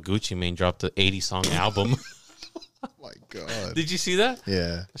 but I know Gucci Mane dropped the 80 song album. Oh my god. Did you see that?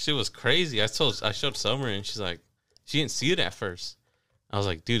 Yeah. That shit was crazy. I showed Summer and she's like, she didn't see it at first. I was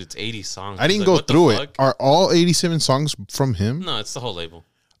like, dude, it's 80 songs. I She's didn't like, go what the through it. fuck? Are all 87 songs from him? No, it's the whole label.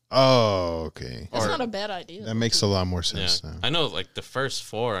 Oh, okay. That's Or- not a bad idea. That makes a lot more Yeah, sense now. I know. Like the first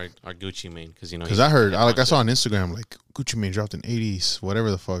four are Gucci Mane because Because he's I heard, hip-hop I saw shit. on Instagram, like, Gucci Mane dropped in 80s,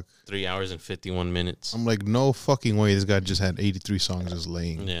 whatever the fuck. 3 hours and 51 minutes. I'm like, no fucking way this guy just had 83 songs just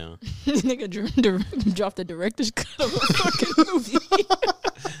laying. Yeah, Nigga dropped the director's cut of a fucking movie.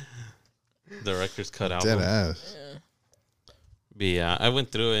 the records cut Dead album. ass. Yeah. But yeah, I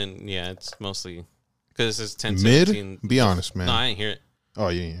went through it and yeah, it's mostly because it's 10 Mid? 17. Be honest, man. No, I didn't hear it. Oh,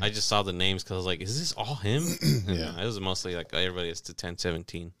 yeah. I just saw the names because I was like, is this all him? And Yeah. it was mostly like everybody is to 10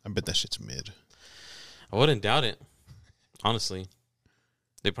 17. I bet that shit's mid. I wouldn't doubt it, honestly.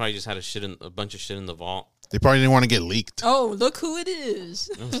 They probably just had a bunch of shit in the vault. They probably didn't want to get leaked. Oh, look who it is.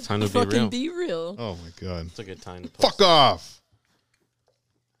 It's time to be Fucking real. be real. Oh, my God. It's a good time to post. Fuck off.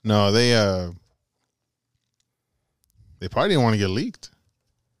 No, they probably didn't want to get leaked.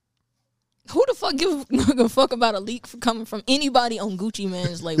 Who the fuck give a fuck about a leak coming from anybody on Gucci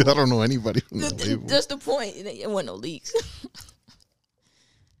Mane's label? I don't know anybody from the label. That's the point. It wasn't no leaks.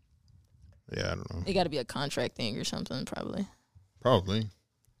 Yeah, I don't know. It got to be a contract thing or something, probably. Probably.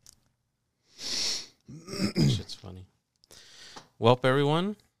 Shit's funny. Welp,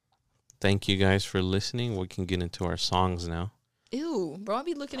 everyone. Thank you guys for listening. We can get into our songs now. Ew, bro, I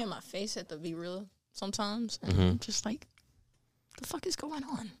be looking at my face at the Be Real sometimes, and Mhm. I'm just like, the fuck is going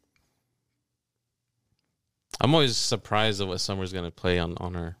on? I'm always surprised at what Summer's gonna play on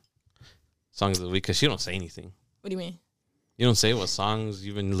her songs of the week because she don't say anything. What do you mean? You don't say what songs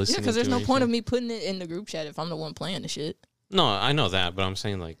you've been Yeah, listening to. because there's or no point of anything? me putting it in the group chat if I'm the one playing the shit. No, I know that, but I'm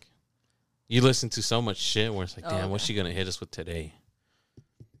saying like you listen to so much shit where it's like, Oh, damn, what's okay. she gonna hit us with today?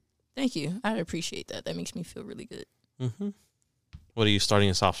 Thank you. I appreciate that. That makes me feel really good. Mm-hmm. What are you starting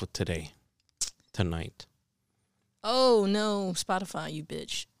us off with today? Tonight. Oh no, Spotify, you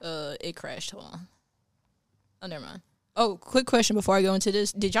bitch. It crashed. Hold on. Oh, never mind. Oh, quick question before I go into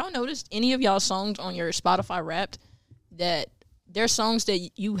this. Did y'all notice any of y'all songs on your Spotify Wrapped that there's songs that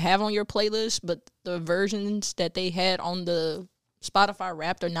you have on your playlist, but the versions that they had on the Spotify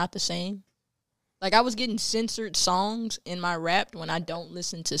Wrapped are not the same. Like, I was getting censored songs in my Wrapped when I don't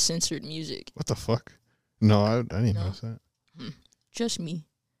listen to censored music. What the fuck? No, I didn't notice that. Just me.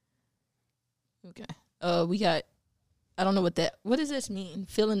 Okay. We got, I don't know what does this mean?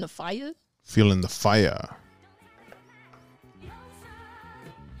 Feeling the fire? Feeling the fire.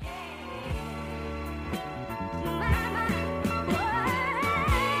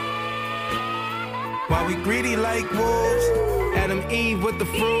 Why we greedy like wolves? Adam Eve with the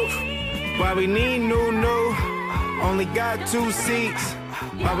fruit. Why we need new? Only got 2 seats.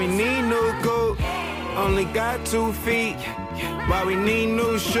 Why we need new goat? Only got 2 feet. Why we need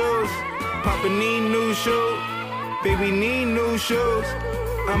new shoes? Papa need new shoes. Baby need new shoes.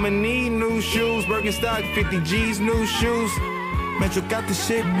 I'ma need new shoes. Birkenstock 50 G's new shoes. Metro got the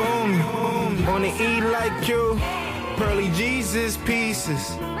shit booming. On the E like you. Pearly Jesus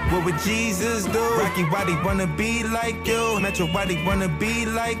pieces. What would Jesus do? Rocky, why they wanna be like you? Metro, why they wanna be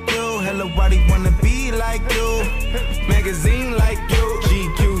like you? Hello, why they wanna be like you? Magazine like you.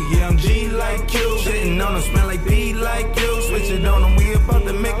 GQ, yeah, I'm G like you. Sitting on them, smell like P like you. Switch it on them, we about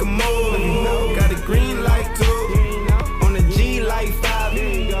to make a move. Got a green light too. On the G like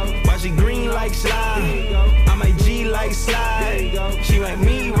 5. Why she green like slide? I might G like slide. She like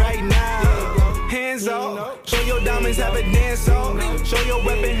me right now. Hands off, show your diamonds, have a dance off. Show your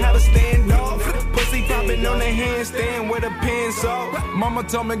weapon, have a standoff. Pussy popping on the handstand with a pencil. Mama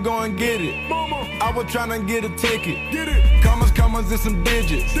told me go and get it. I was tryna get a ticket. Commas, and some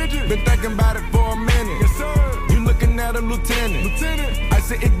digits. Been thinking about it for a minute. You looking at him, Lieutenant. I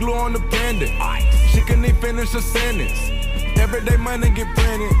said it glue on the pendant. She couldn't even finish a sentence. Everyday money get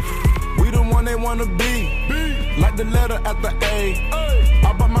printed. We the one they wanna be. Like the letter at the A.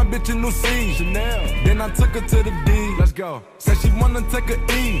 I bought my bitch a new C. Chanel. Then I took her to the D. Let's go. Said she wanna take a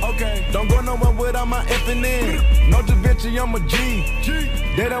E. Okay. Don't go nowhere without my F and N. No Da Vinci, I'm a G.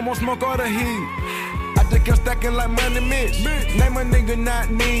 They don't want smoke or the heat. I just kept stacking like Money Mitch. Name a nigga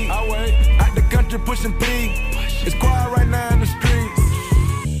not me. I wait. Out the country pushing P. It's quiet right now in the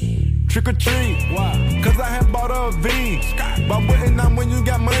streets. Trick or treat. Why? Cause I had bought a V. But waiting on when you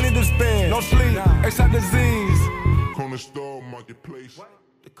got money to spend. No sleep. Except disease. Corner store, marketplace.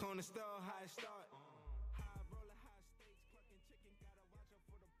 The corner store, high start.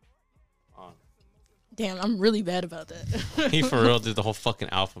 Damn, I'm really bad about that. He for real did the whole fucking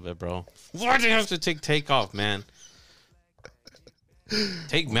alphabet, bro. Why'd you have to take Takeoff, man?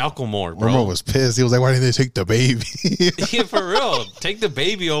 Take Malcolmore, bro. Omar was pissed. He was like, why didn't they take the baby? Yeah, for real. Take the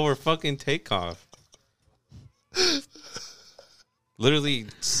baby over fucking Takeoff. Literally,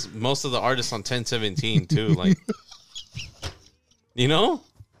 most of the artists on 1017, too. Like, you know?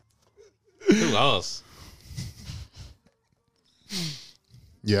 Who else?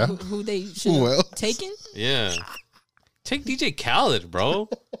 Yeah. Who they should Who have else? taken? Yeah. Take DJ Khaled, bro.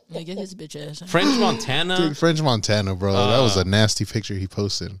 Yeah, get his bitch ass. French Montana. Dude, French Montana, bro. That was a nasty picture he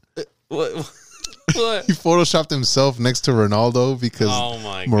posted. What? He photoshopped himself next to Ronaldo because Oh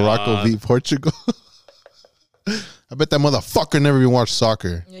my Morocco God. beat Portugal. I bet that motherfucker never even watched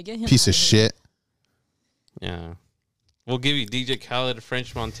soccer. Yeah, get him Piece out of here. shit. Yeah. We'll give you DJ Khaled,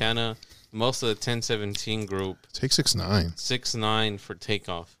 French Montana, most of the 1017 group. Take 6ix9ine. 6ix9ine for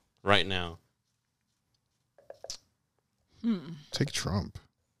Takeoff right now. Take Trump.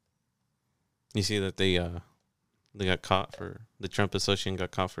 You see that they got caught for the Trump association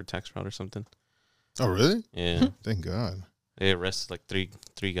got caught for tax fraud or something. Oh, really? Yeah. Thank God. They arrested like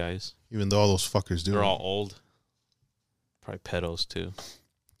three guys. Even though all those fuckers do. They're it. all old. Probably pedos too.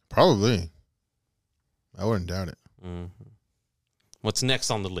 Probably. I wouldn't doubt it. hmm What's next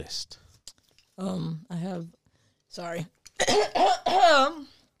on the list? I have, sorry.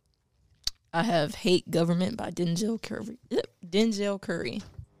 I have Hate Government by Denzel Curry. Denzel Curry.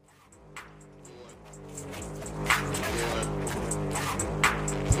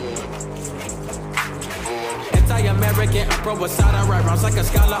 Anti-American, I'm pro-Assad, write rhymes like a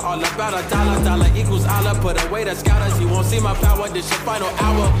scholar, all about a dollar. Dollar equals Allah, put away the scholars. You won't see my power, this your final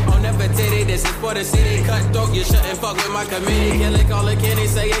hour. On never titty, this is for the city. Cutthroat, you shouldn't fuck with my committee. Kill it, call it Kenny,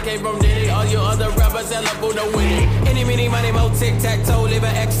 say it came from Diddy. All you other rappers, eligible to win it. Any, mini, money, mo, tic-tac-toe. Live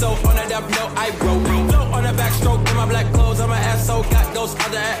an XO on a death note, I wrote. Float on the backstroke, in my black clothes, I'm an asshole. Got ghosts,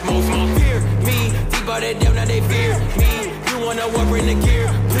 other at most. Fear me, deeper than them, now they fear me. You wanna war, bring the gear,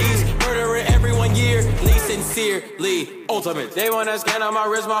 please. Murdering everyone yearly, sincerely, ultimate. They wanna scan on my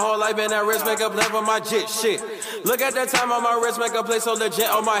wrist, my whole life been that wrist, make a blend for my jit shit. Look at the time on my wrist, make a play so legit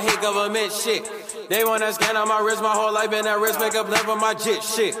on my hate government shit. They wanna scan on my wrist, my whole life been that wrist, make a blend for my jit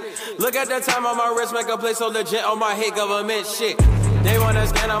shit. Look at the time on my wrist, make a play so legit on my hate government shit. They wanna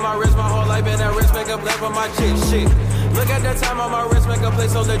scan on my wrist, my whole life been that wrist, make a blend for my jit shit. Look at the time on my wrist, make a play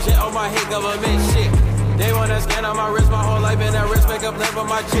so legit on my head, government shit. They wanna scan on my wrist, my whole life in that wrist, make a plan for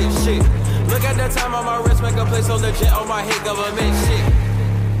my chick shit. Look at the time on my wrist, make a play so legit on my head, government shit.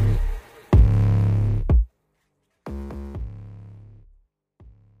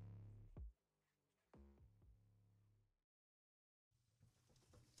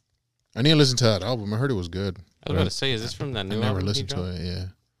 I need to listen to that album. I heard it was good. I was about to say, is this from that I new never album? listened to it. Yeah.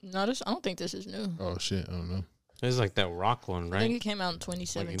 No, this, I don't think this is new. Oh shit, I don't know. This is like that rock one, I think right? it came out in Like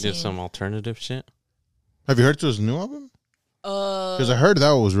 2017. he did some alternative shit. Have you heard to his new album? Because I heard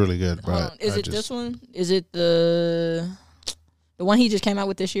that one was really good. hold But on. Is it this one? Is it the one he just came out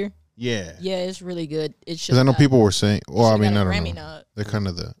with this year? Yeah. Yeah, it's really good. It should. Because I know people were saying. Well, I mean, I don't Grammy know. nod. They're kind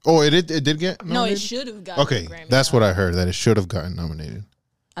of the. Oh, it did get. No, Nominated? it should have gotten. Okay, a Grammy that's nod. what I heard. That it should have gotten nominated.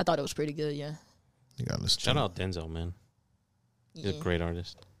 I thought it was pretty good. Yeah. You gotta listen. Shout to out Denzel, man. He's a Yeah. great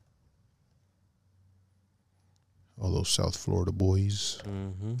artist. all those South Florida boys.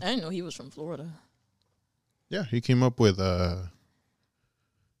 Mm-hmm. I didn't know he was from Florida. Yeah, he came up with Yeah,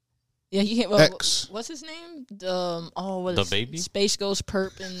 he came. X. What's his name? What The is Baby? Space Ghost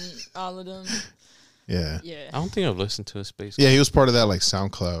Perp and all of them. Yeah. Yeah. I don't think I've listened to a Space Yeah, he was part of that like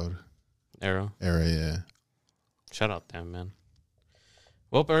SoundCloud era. Yeah. Shout out them, man.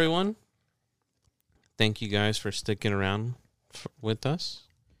 Well, everyone, thank you guys for sticking around with us.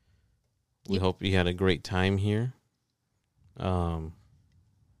 We hope you had a great time here.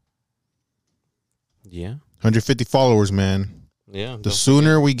 Yeah. 150 followers, man. Yeah. The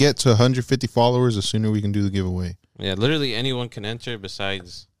sooner we get to 150 followers, the sooner we can do the giveaway. Yeah, literally anyone can enter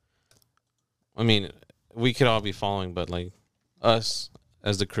besides, I mean, we could all be following, but like us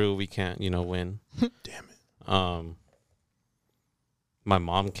as the crew, we can't, win. Damn it. My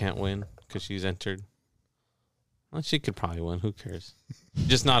mom can't win because she's entered. Well, she could probably win. Who cares?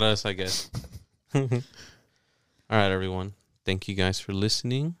 Just not us, I guess. All right, everyone. Thank you guys for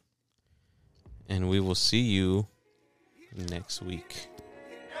listening. And we will see you next week.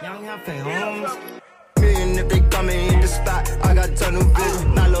 Young Happy Homes. Million if they come and hit the spot. I got tunnel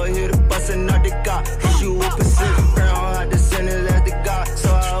vision. My lord here to bustin' out the car. Hit you with precision. Girl, I had to send it at the God. So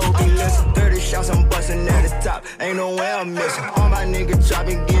I hope he listen. 30 shots, I'm bustin' at the top. Ain't no way I'm missing. All my niggas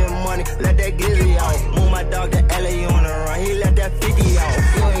chopping, getting money. Let that glizzy out. Move my dog to LA on the run. He let that 50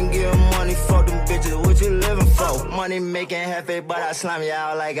 out. You ain't getting money, fuck them bitches. What you living for? Money making happy, but I slime you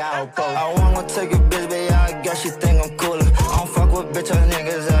out like Alpo. I wanna take a bitch, but yeah, I guess you think I'm cooler. I don't fuck with bitch ass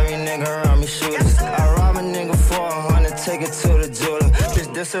niggas. Every nigga around me shooters. I rob a nigga for 100, take it to the jeweler.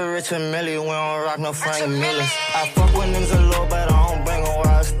 Bitch, this a rich and milli, we don't rock no Frank Millers. I fuck with niggas a little, but I don't bring them where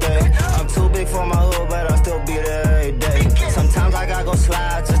I stay. I'm too big for my hood, but I still be there every day. Sometimes I gotta go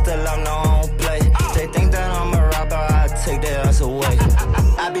slide just to let them know I don't play. They think that I'm a rapper, I take their ass away.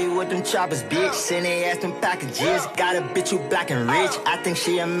 I be with them choppers, bitch, send they ass them packages. Got a bitch who black and rich, I think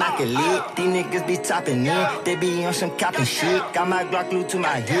she immaculate. These niggas be topping in, they be on some copping shit. Got my Glock glued to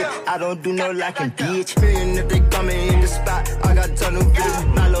my hip, I don't do no lacking, bitch. Million if they come and hit the spot, I got tunnel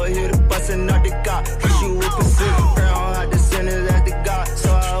vision. My lord here to bustin' out the car, hit you with precision. Girl, I had to send it at the God,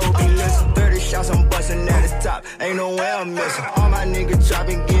 so I hope he listen. 30 shots, I'm bustin' at the top, ain't no way I'm missing. All my niggas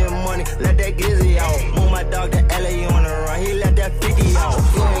chopping, getting money, let that glizzy out. Move my dog to LA on the run, he let that 50 out.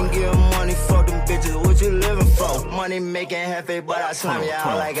 You ain't getting money, fuck them bitches, what you living for? Money making happy, but I slam you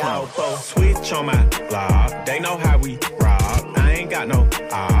out like Alpo. Switch on my block, they know how we rob. I ain't got no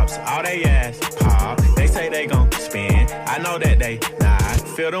ops, all they ass pop. They say they gon' spin, I know that they not.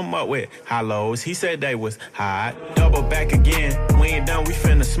 Fill them up with hollows, he said they was hot. Double back again, we ain't done, we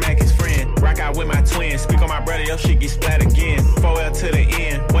finna smack his friend. Rock out with my twins, speak on my brother, your shit get splat again. 4L to the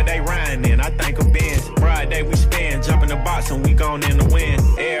end, what they riding in, I think of Benz. Broad day we spin, jump in the box and we gon' in the wind.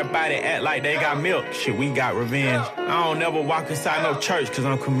 Everybody act like they got milk, shit we got revenge. I don't never walk inside no church cause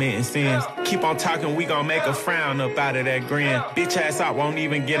I'm committing sins. Keep on talking, we gon' make a frown up out of that grin. Bitch ass out won't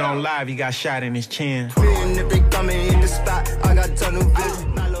even get on live, he got shot in his chin. Million if they come and hit the spot, I got